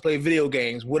House and play video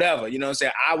games, whatever. You know what I'm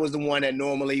saying? I was the one that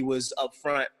normally was up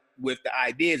front with the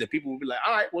ideas, and people would be like,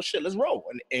 all right, well, shit, let's roll.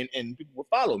 And people would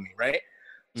follow me, right?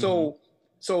 Mm-hmm.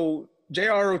 So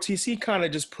JROTC kind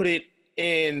of just put it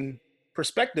in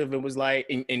perspective. It was like,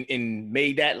 and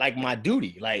made that like my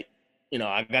duty. Like, you know,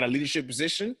 I got a leadership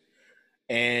position,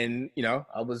 and, you know,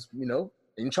 I was, you know,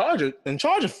 in charge of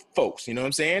folks, you know what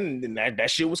I'm saying? And that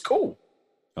shit was cool.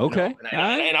 Okay. You know?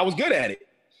 And I was good at it.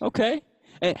 Okay.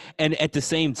 And at the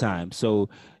same time, so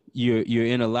you're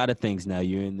in a lot of things now.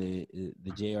 You're in the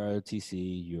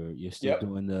JROTC. You're still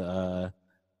doing the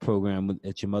program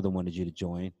that your mother wanted you to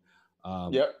join.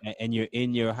 And you're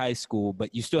in your high school,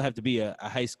 but you still have to be a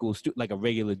high school student, like a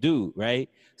regular dude, right?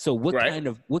 So what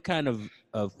kind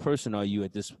of person are you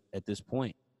at this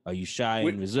point? Are you shy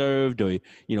and reserved, or,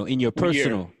 you know, in your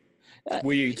personal? What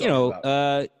are you talking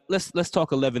about? Let's talk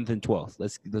 11th and 12th.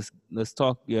 Let's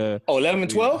talk. 11th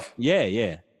and 12th?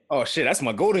 Yeah. Oh shit, that's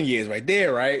my golden years right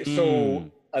there, right? So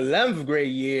 11th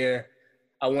grade year,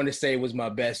 I want to say was my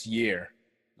best year.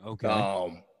 Okay.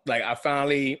 Like I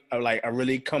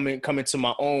really come into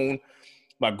my own.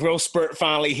 My growth spurt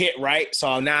finally hit, right?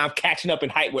 So now I'm catching up in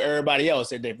height with everybody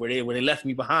else where they left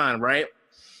me behind, right?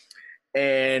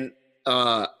 And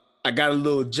I got a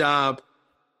little job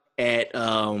at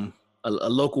a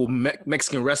local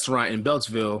Mexican restaurant in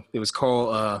Beltsville. It was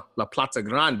called La Plata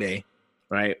Grande,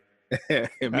 right?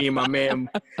 And me and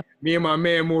my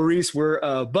man Maurice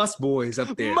were bus boys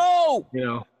up there. Mo, you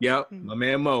know, yep, my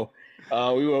man Mo.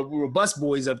 We were bus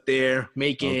boys up there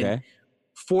making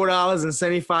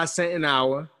 $4.75 an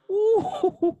hour.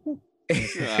 All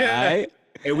right.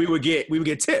 And we would get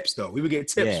tips though. We would get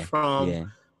tips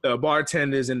from the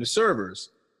bartenders and the servers.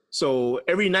 So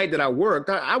every night that I worked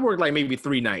like maybe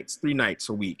three nights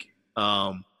a week.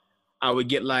 I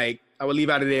would leave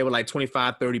out of there with like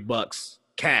 $25-$30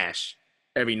 cash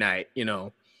every night, you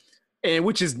know, and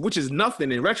which is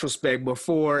nothing in retrospect, but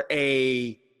for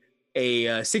a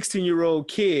 16-year-old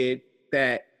kid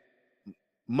that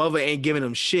mother ain't giving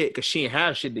him shit because she ain't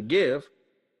have shit to give,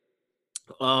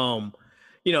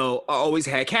 you know, I always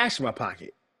had cash in my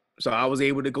pocket. So I was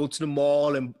able to go to the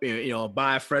mall and, you know,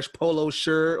 buy a fresh polo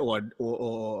shirt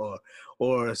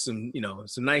or some, you know,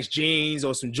 some nice jeans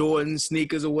or some Jordan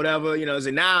sneakers or whatever, you know.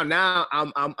 So now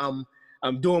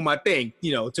I'm doing my thing,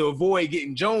 you know, to avoid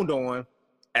getting joned on.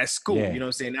 at school. Yeah. You know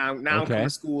what I'm saying? Now I'm coming to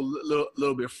school a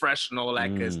little bit fresh and all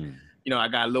that because, I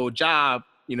got a little job,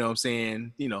 you know what I'm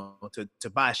saying, to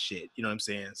buy shit, you know what I'm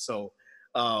saying? So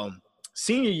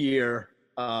senior year,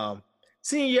 I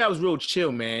was real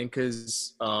chill, man,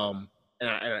 because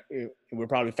we're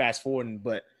probably fast forwarding,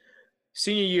 but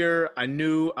senior year, I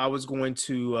knew I was going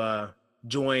to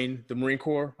join the Marine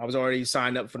Corps. I was already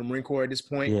signed up for the Marine Corps at this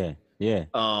point. Yeah.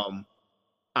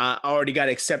 I already got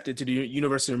accepted to the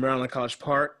University of Maryland, College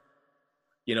Park,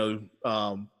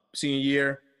 senior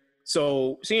year.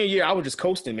 So senior year, I was just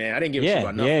coasting, man. I didn't give a shit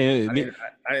about nothing.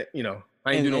 I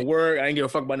didn't do no work. I didn't give a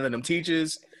fuck about none of them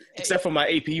teachers, except for my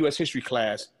AP US history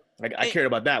class. Like I cared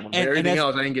about that one. But everything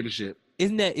else, I didn't give a shit.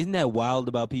 Isn't that wild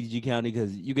about PG County?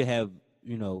 Because you could have,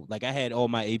 like I had all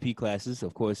my AP classes,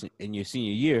 of course, in your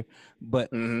senior year, but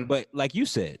like you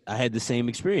said, I had the same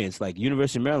experience. Like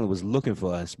University of Maryland was looking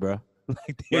for us, bro.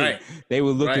 Like they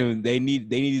were looking. Right. They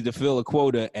needed to fill a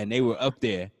quota, and they were up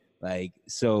there. Like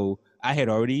so, I had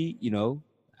already,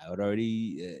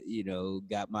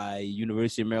 got my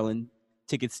University of Maryland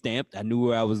ticket stamped. I knew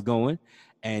where I was going,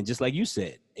 and just like you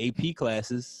said, AP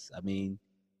classes. I mean,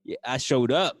 I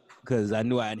showed up because I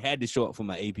knew I had to show up for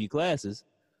my AP classes.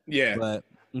 Yeah.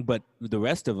 But the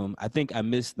rest of them, I think I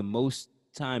missed the most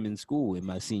time in school in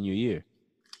my senior year.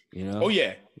 Oh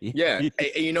yeah. Yeah.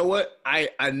 Hey, you know what? I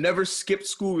never skipped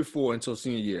school before until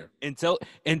senior year.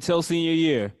 Until senior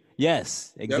year.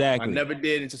 Yes, exactly. Yep, I never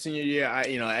did until senior year.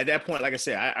 At that point, like I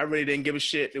said, I really didn't give a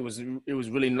shit. It was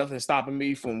really nothing stopping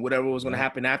me from whatever was going to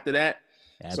happen after that.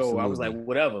 Absolutely. So I was like,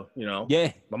 whatever,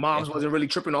 Yeah. My mom's wasn't really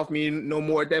tripping off me no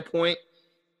more at that point.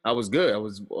 I was good. I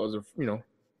was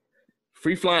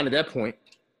free flying at that point.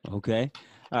 Okay.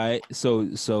 All right. So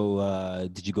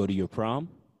did you go to your prom?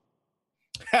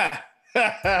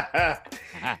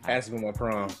 Ask me my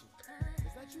prom.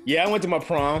 Yeah, I went to my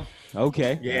prom.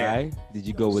 Okay. Yeah. All right. Did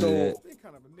you go with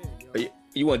it?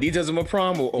 You want details of my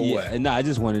prom or what? No, I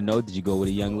just want to know, did you go with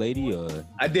a young lady or?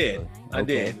 I did.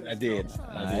 Okay. I did.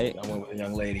 Right. I went with a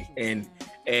young lady.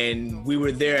 And we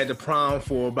were there at the prom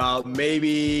for about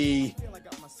maybe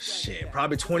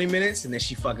probably 20 minutes, and then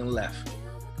she fucking left.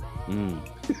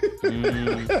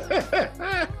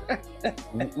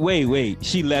 Wait.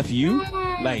 She left you?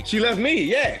 Like she left me.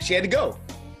 Yeah, she had to go.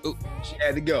 She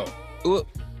had to go.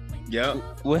 Yeah.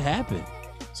 What happened?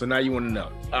 So now you want to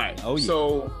know. All right. Oh yeah.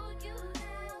 So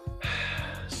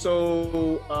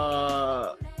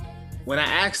when I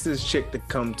asked this chick to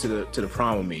come to the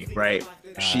prom with me, right?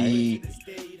 She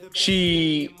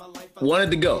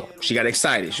wanted to go. She got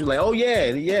excited. She was like, "Oh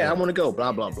yeah, I want to go."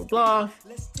 Blah blah blah blah.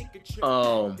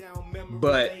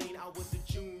 But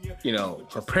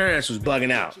her parents was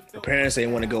bugging out. Her parents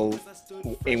ain't want her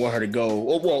to go.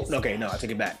 Oh, well, okay, no, I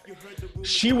take it back.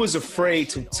 She was afraid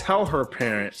to tell her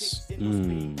parents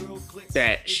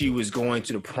that she was going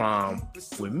to the prom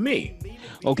with me.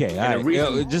 Okay, all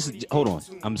right. Just hold on.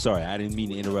 I'm sorry. I didn't mean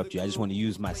to interrupt you. I just want to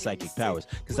use my psychic powers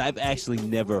because I've actually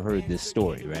never heard this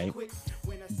story, right?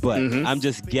 But I'm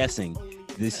just guessing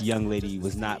this young lady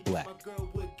was not black.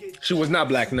 She was not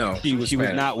black, no. She was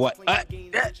not what?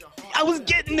 I was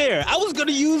getting there. I was going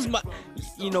to use my...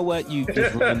 You know what? You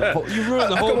just ruined the whole...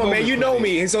 Come on, man. You know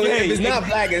me. So if it's not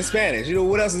black and Spanish,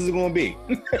 what else is it going to be?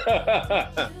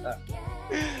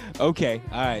 Okay.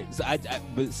 All right.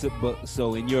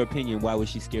 So in your opinion, why was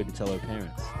she scared to tell her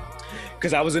parents?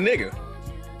 Because I was a nigga.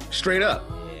 Straight up.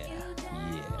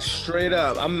 Yeah. Straight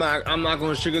up. I'm not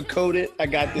gonna sugarcoat it. I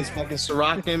got this fucking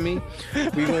Ciroc in me.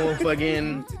 We're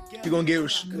gonna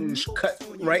get cut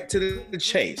right to the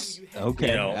chase.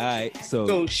 Okay. All right.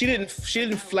 So she didn't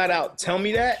flat out tell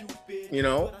me that,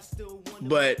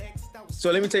 but so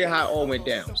let me tell you how it all went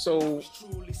down. So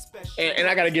and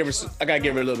I gotta give her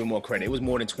a little bit more credit. It was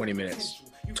more than 20 minutes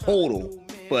total.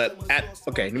 But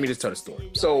let me just tell the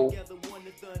story.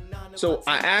 So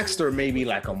I asked her maybe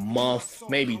like a month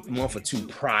or two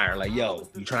prior, like, yo,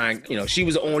 you trying, she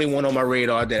was the only one on my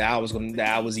radar that I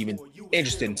was even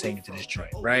interested in taking to this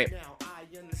joint, right?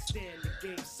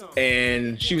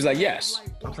 And she was like, yes.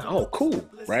 I was like, oh, cool,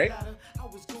 right?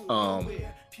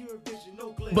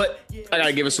 But I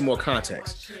gotta give it some more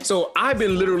context. So I've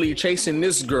been literally chasing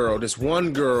this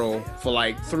one girl for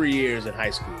like 3 years in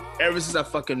high school. Ever since I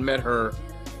fucking met her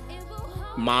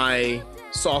my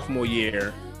sophomore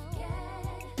year.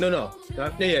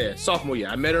 Sophomore year.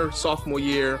 I met her sophomore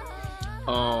year,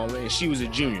 and she was a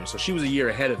junior, so she was a year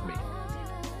ahead of me.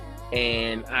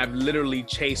 And I've literally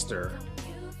chased her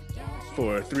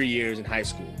for 3 years in high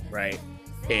school, right?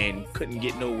 And couldn't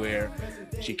get nowhere.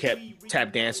 She kept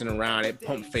tap dancing around it,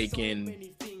 pump faking,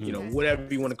 whatever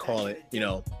you want to call it,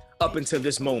 up until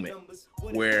this moment.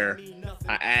 where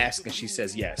I ask and she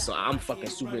says yes. So I'm fucking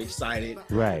super excited.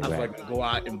 Right, I right. fucking go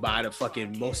out and buy the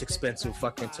fucking most expensive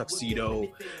fucking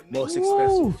tuxedo, most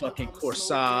expensive fucking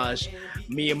corsage.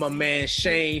 Me and my man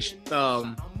Shane,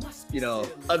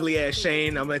 ugly ass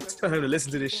Shane. I'm gonna tell him to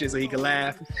listen to this shit so he can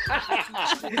laugh.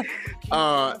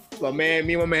 Me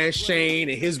and my man Shane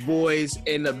and his boys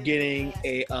end up getting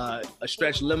a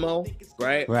stretch limo,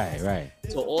 right? Right.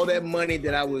 So all that money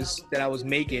that I was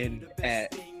making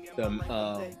at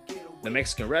the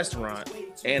Mexican restaurant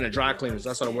and the dry cleaners,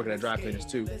 I started working at dry cleaners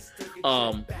too.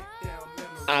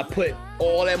 I put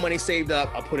all that money saved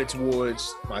up. I put it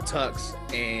towards my tux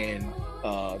and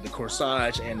the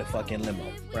corsage and the fucking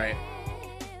limo, right?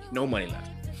 No money left.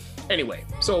 Anyway,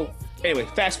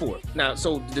 fast forward. Now,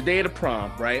 so the day of the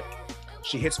prom, right?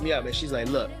 She hits me up and she's like,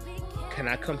 look, can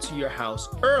I come to your house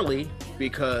early?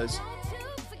 Because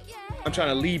I'm trying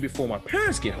to leave before my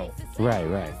parents get home.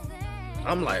 Right.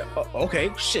 I'm like,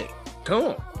 okay, shit, come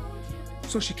on.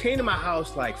 So she came to my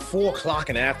house like 4:00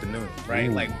 in the afternoon, right?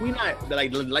 Ooh. Like we not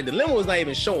like the limo was not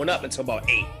even showing up until about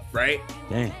 8, right?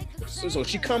 Dang. So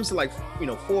she comes to like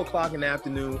 4:00 in the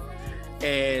afternoon,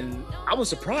 and I was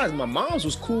surprised. My mom's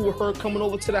was cool with her coming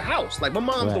over to the house. Like my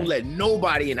mom's don't let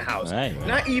nobody in the house. Right.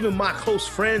 Not even my close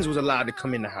friends was allowed to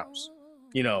come in the house.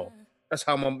 That's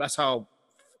how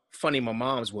funny my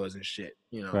mom's was and shit.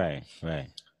 Right.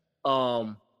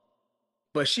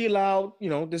 But she allowed,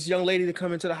 this young lady to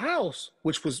come into the house,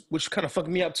 which kind of fucked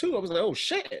me up too. I was like, oh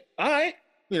shit, all right,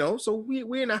 so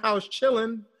we in the house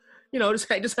chilling, just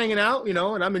hanging out, and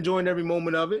I'm enjoying every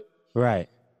moment of it. Right.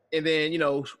 And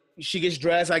then, she gets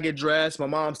dressed, I get dressed. My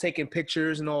mom's taking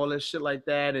pictures and all this shit like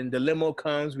that. And the limo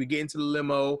comes, we get into the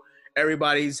limo,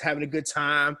 everybody's having a good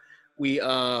time. We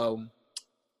go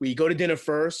to dinner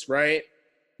first, right?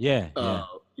 Yeah.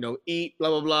 Eat, blah,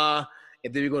 blah, blah.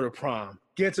 And then we go to prom.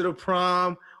 Get to the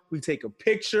prom, we take a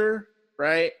picture,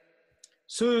 right?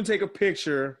 Soon as we take a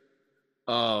picture,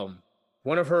 one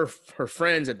of her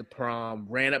friends at the prom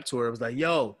ran up to her and was like,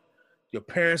 yo, your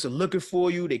parents are looking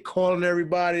for you. They calling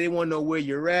everybody. They want to know where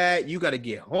you're at. You got to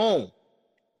get home.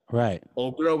 Right.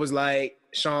 Old girl was like,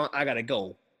 Sean, I got to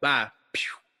go. Bye.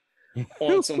 Pew.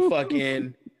 on some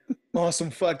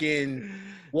fucking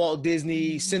Walt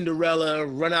Disney, Cinderella,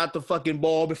 run out the fucking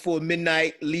ball before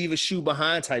midnight, leave a shoe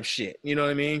behind type shit. You know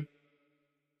what I mean?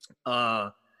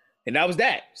 And that was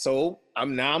that. So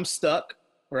I'm stuck,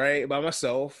 right, by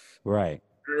myself. Right.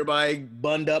 Everybody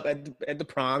bunned up at the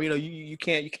prom. You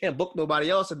can't book nobody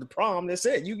else at the prom. That's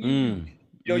it. You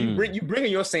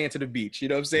bringing your sand to the beach. You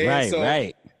know what I'm saying?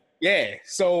 Right. Yeah.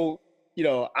 So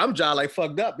I'm just like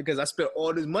fucked up because I spent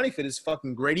all this money for this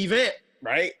fucking great event,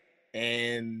 right?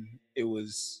 And it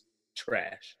was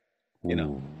trash,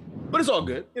 but it's all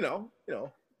good.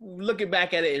 Looking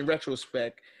back at it in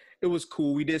retrospect, it was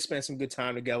cool. We did spend some good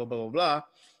time together, blah, blah,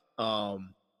 blah.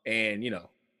 And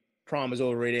prom is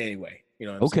overrated anyway.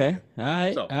 Okay. All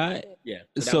right. Yeah.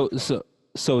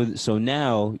 So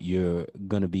now you're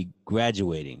gonna be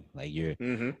graduating. Like you're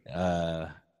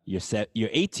you're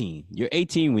 18. You're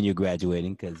 18 when you're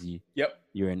graduating because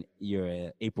you're an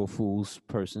April Fool's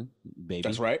person, baby.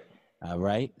 That's right. All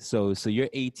right. So you're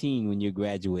 18 when you're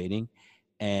graduating,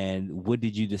 and what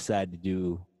did you decide to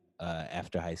do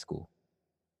after high school?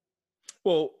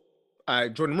 Well, I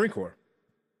joined the Marine Corps.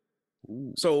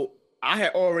 Ooh. So I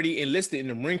had already enlisted in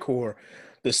the Marine Corps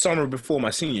the summer before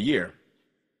my senior year.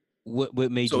 What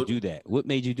made you do that? What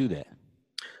made you do that?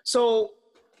 So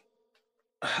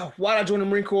why did I join the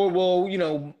Marine Corps? Well,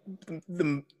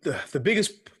 the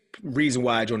biggest reason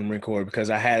why I joined the Marine Corps because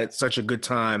I had such a good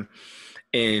time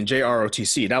in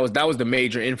JROTC. That was the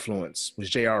major influence, was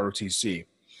JROTC.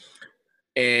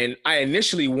 And I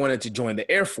initially wanted to join the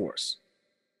Air Force,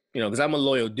 because I'm a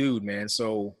loyal dude, man.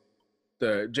 So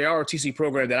the JROTC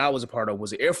program that I was a part of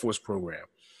was the Air Force program.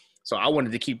 So I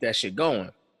wanted to keep that shit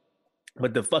going.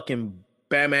 But the fucking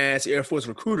bam-ass Air Force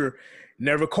recruiter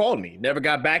never called me, never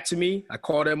got back to me. I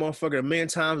called that motherfucker a million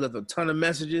times, left a ton of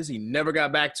messages. He never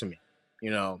got back to me.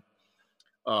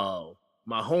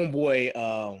 My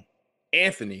homeboy,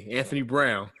 Anthony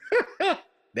Brown,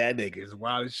 that nigga is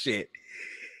wild as shit.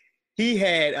 He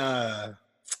had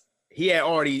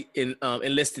already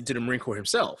enlisted to the Marine Corps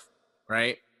himself,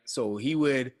 right? So he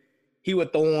would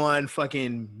throw on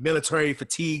fucking military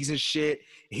fatigues and shit.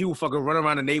 He would fucking run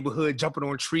around the neighborhood, jumping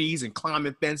on trees and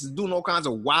climbing fences, doing all kinds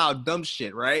of wild, dumb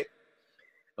shit, right?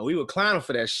 And we would clown him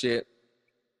for that shit.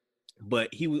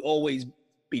 But he would always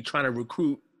be trying to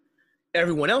recruit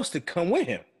everyone else to come with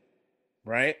him,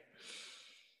 right?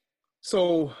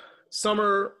 So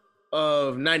summer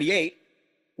of 98,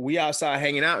 we outside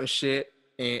hanging out and shit.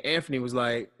 And Anthony was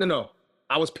like, no,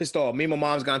 I was pissed off. Me and my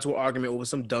mom's got into an argument over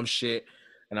some dumb shit,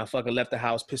 and I fucking left the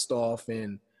house pissed off.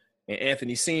 And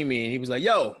Anthony seen me, and he was like,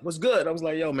 "Yo, what's good?" I was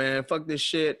like, "Yo, man, fuck this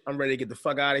shit. I'm ready to get the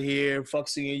fuck out of here. Fuck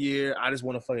senior year. I just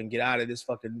want to fucking get out of this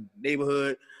fucking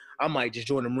neighborhood. I might just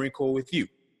join the Marine Corps with you."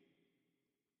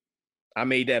 I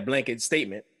made that blanket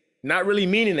statement, not really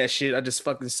meaning that shit. I just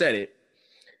fucking said it.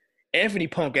 Anthony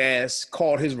punk ass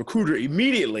called his recruiter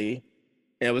immediately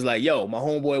and was like, "Yo, my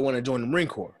homeboy want to join the Marine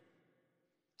Corps."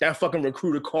 That fucking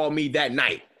recruiter called me that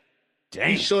night.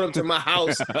 Damn. He showed up to my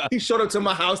house. He showed up to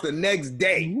my house the next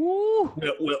day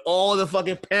with all the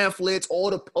fucking pamphlets, all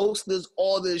the posters,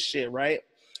 all this shit, right?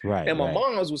 Right. And my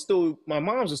mom's was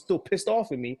still pissed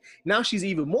off at me. Now she's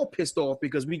even more pissed off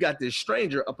because we got this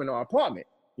stranger up in our apartment,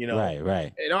 you know?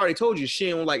 Right. And I already told you she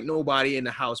don't like nobody in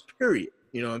the house, period.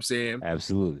 You know what I'm saying?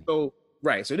 Absolutely.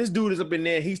 So this dude is up in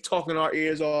there. He's talking our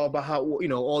ears off about how, you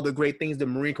know, all the great things the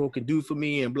Marine Corps can do for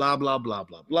me and blah, blah, blah,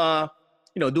 blah, blah.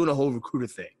 You know, doing the whole recruiter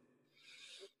thing.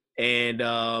 And,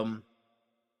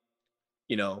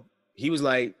 you know, he was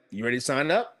like, "You ready to sign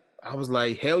up?" I was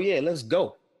like, "Hell yeah, let's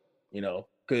go." You know,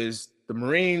 because the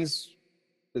Marines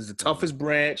is the toughest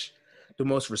branch, the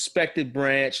most respected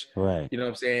branch. Right. You know what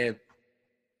I'm saying?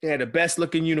 They had the best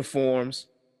looking uniforms.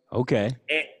 Okay.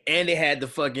 And they had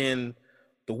the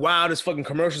wildest fucking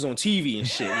commercials on TV and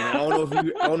shit. You know, I don't know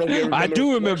if you remember. I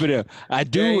do remember them. I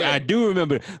do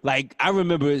remember. Like, I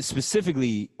remember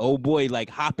specifically, old boy, like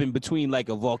hopping between like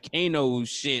a volcano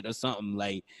shit or something.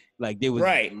 Like there was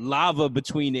lava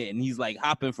between it, and he's like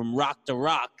hopping from rock to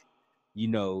rock. You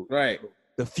know, right?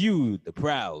 The feud, the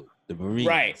proud, the Marines.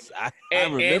 Right. I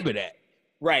remember that.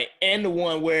 Right, and the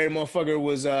one where the motherfucker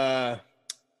was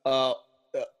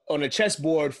on a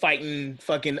chessboard fighting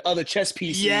fucking other chess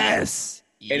pieces. Yes.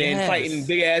 And then fighting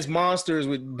big ass monsters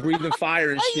with breathing fire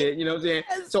and shit. You know what I'm saying?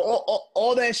 So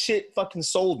all that shit fucking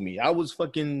sold me. I was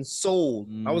fucking sold.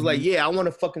 Mm-hmm. I was like, yeah, I want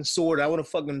a fucking sword. I want to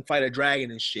fucking fight a dragon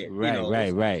and shit. Right, you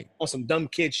know? Right. On some dumb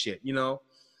kid shit, you know?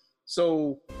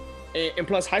 So, and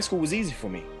plus high school was easy for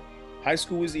me. High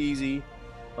school was easy.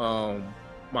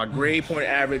 My grade point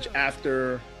average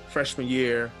after freshman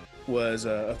year was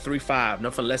a 3.5,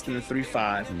 nothing less than a 3.5.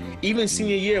 Mm-hmm. Even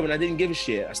senior year when I didn't give a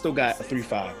shit, I still got a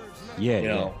 3.5. Yeah, you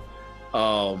know,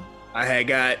 I had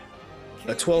got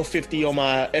a 1250 on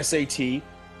my SAT,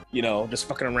 you know, just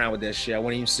fucking around with that shit. I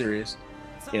wasn't even serious,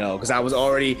 you know, because I was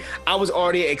already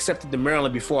accepted to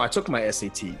Maryland before I took my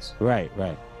SATs. Right.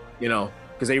 You know,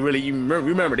 because they really, you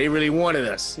remember, they really wanted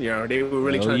us. You know, they were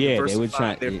really trying to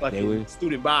diversify their fucking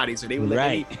student body, so they would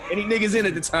let any niggas in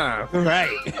at the time. Right.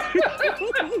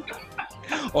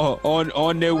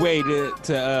 on their way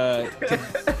to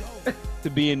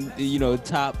being, you know,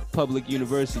 top public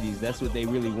universities. That's what they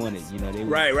really wanted, you know.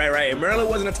 Right. And Maryland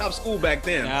wasn't a top school back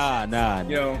then. Nah.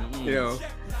 You know.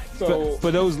 So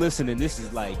for those listening, this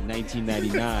is like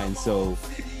 1999. So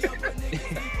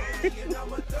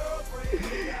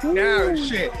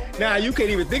now you can't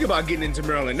even think about getting into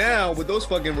Maryland now with those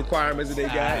fucking requirements that they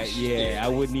got. I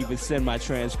wouldn't even send my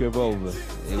transcript over.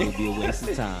 It would be a waste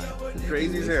of time.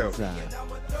 Crazy as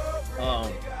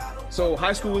hell. So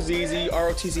high school was easy.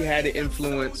 ROTC had the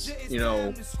influence. You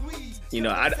know,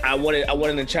 I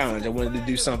wanted a challenge. I wanted to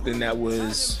do something that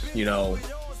was, you know,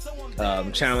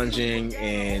 challenging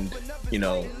and, you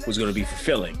know, was going to be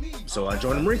fulfilling. So I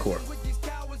joined the Marine Corps.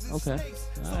 Okay.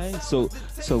 All right. So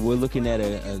we're looking at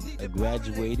a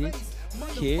graduated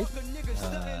kid,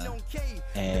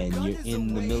 and you're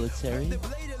in the military.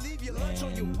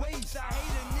 And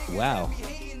wow,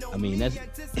 I mean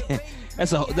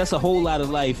that's a whole lot of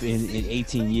life in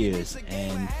 18 years.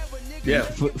 And yeah,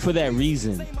 for that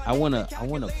reason, I wanna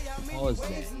pause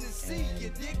that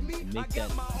and make that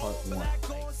part one. Like,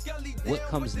 what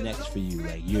comes next for you?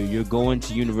 Like, you're going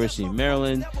to University of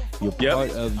Maryland. You're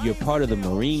part of the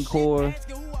Marine Corps.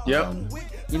 Yep.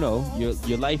 You know,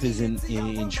 your life is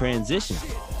in transition.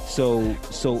 So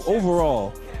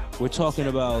overall, we're talking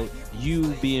about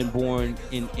you being born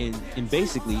in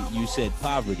basically, you said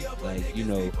poverty, like, you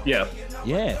know. Yeah.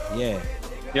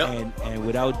 Yep. And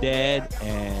without dad,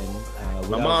 and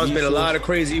my mom's made a lot of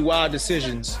crazy, wild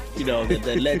decisions, you know,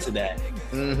 that led to that.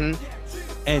 Mm-hmm.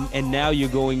 And now you're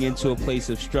going into a place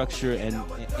of structure, and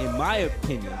in my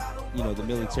opinion, you know, the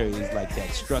military is like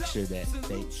that structure that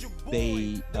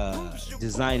they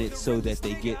design it so that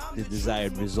they get the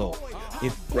desired result.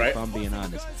 If I'm being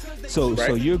honest.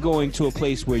 So you're going to a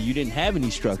place where you didn't have any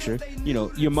structure. You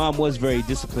know, your mom was very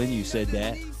disciplined. You said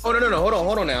that. Oh, no. Hold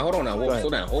on now. Whoa, slow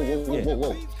down.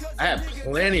 Whoa. I had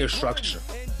plenty of structure.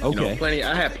 Okay. You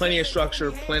know, I had plenty of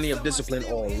structure, plenty of discipline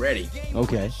already.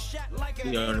 Okay.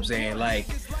 You know what I'm saying? Like,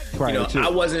 prior you know, to. I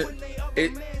wasn't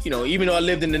even though I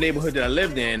lived in the neighborhood that I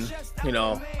lived in,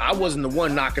 I wasn't the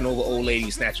one knocking over old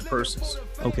ladies, snatching purses.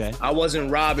 Okay. I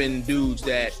wasn't robbing dudes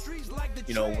that,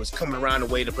 was coming around the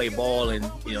way to play ball and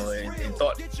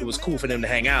thought it was cool for them to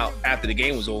hang out after the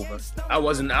game was over. I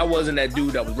wasn't that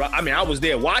dude that was, I was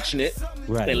there watching it.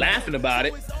 Right. They laughing about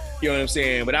it. You know what I'm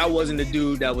saying? But I wasn't the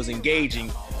dude that was engaging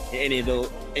in any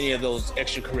of those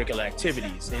extracurricular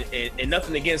activities. And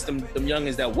nothing against them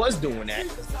youngins that was doing that,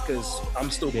 because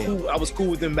I'm still cool. I was cool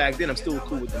with them back then. I'm still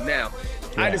cool with them now.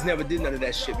 Yeah. I just never did none of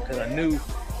that shit because I knew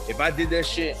if I did that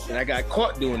shit and I got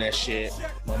caught doing that shit,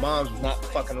 my mom's was not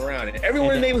fucking around. And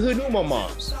everyone in the neighborhood knew my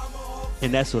mom's.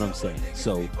 And that's what I'm saying.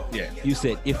 So you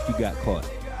said if you got caught,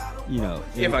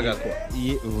 if I got caught.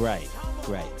 Yeah, right.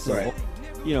 So, right.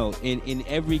 In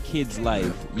every kid's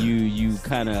life, you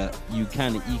kind of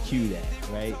EQ that,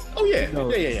 right? Oh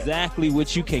yeah. Exactly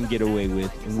what you can get away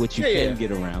with and what you can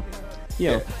get around.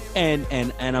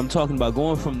 And I'm talking about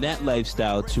going from that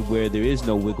lifestyle to where there is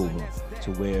no wiggle room,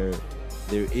 to where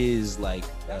there is like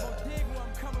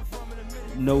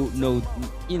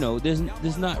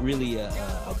there's not really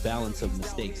a balance of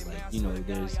mistakes. Like,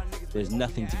 there's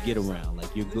nothing to get around. Like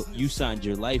you signed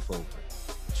your life over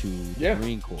to the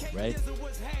Marine Corps, right?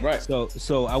 Right.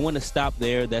 So I want to stop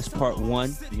there. That's part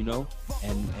one,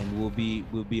 and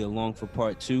we'll be along for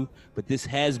part two. But this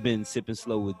has been Sipping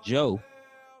Slow with Joe,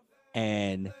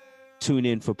 and tune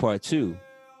in for part two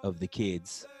of the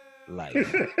Kid's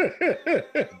Life.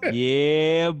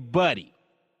 Yeah, buddy.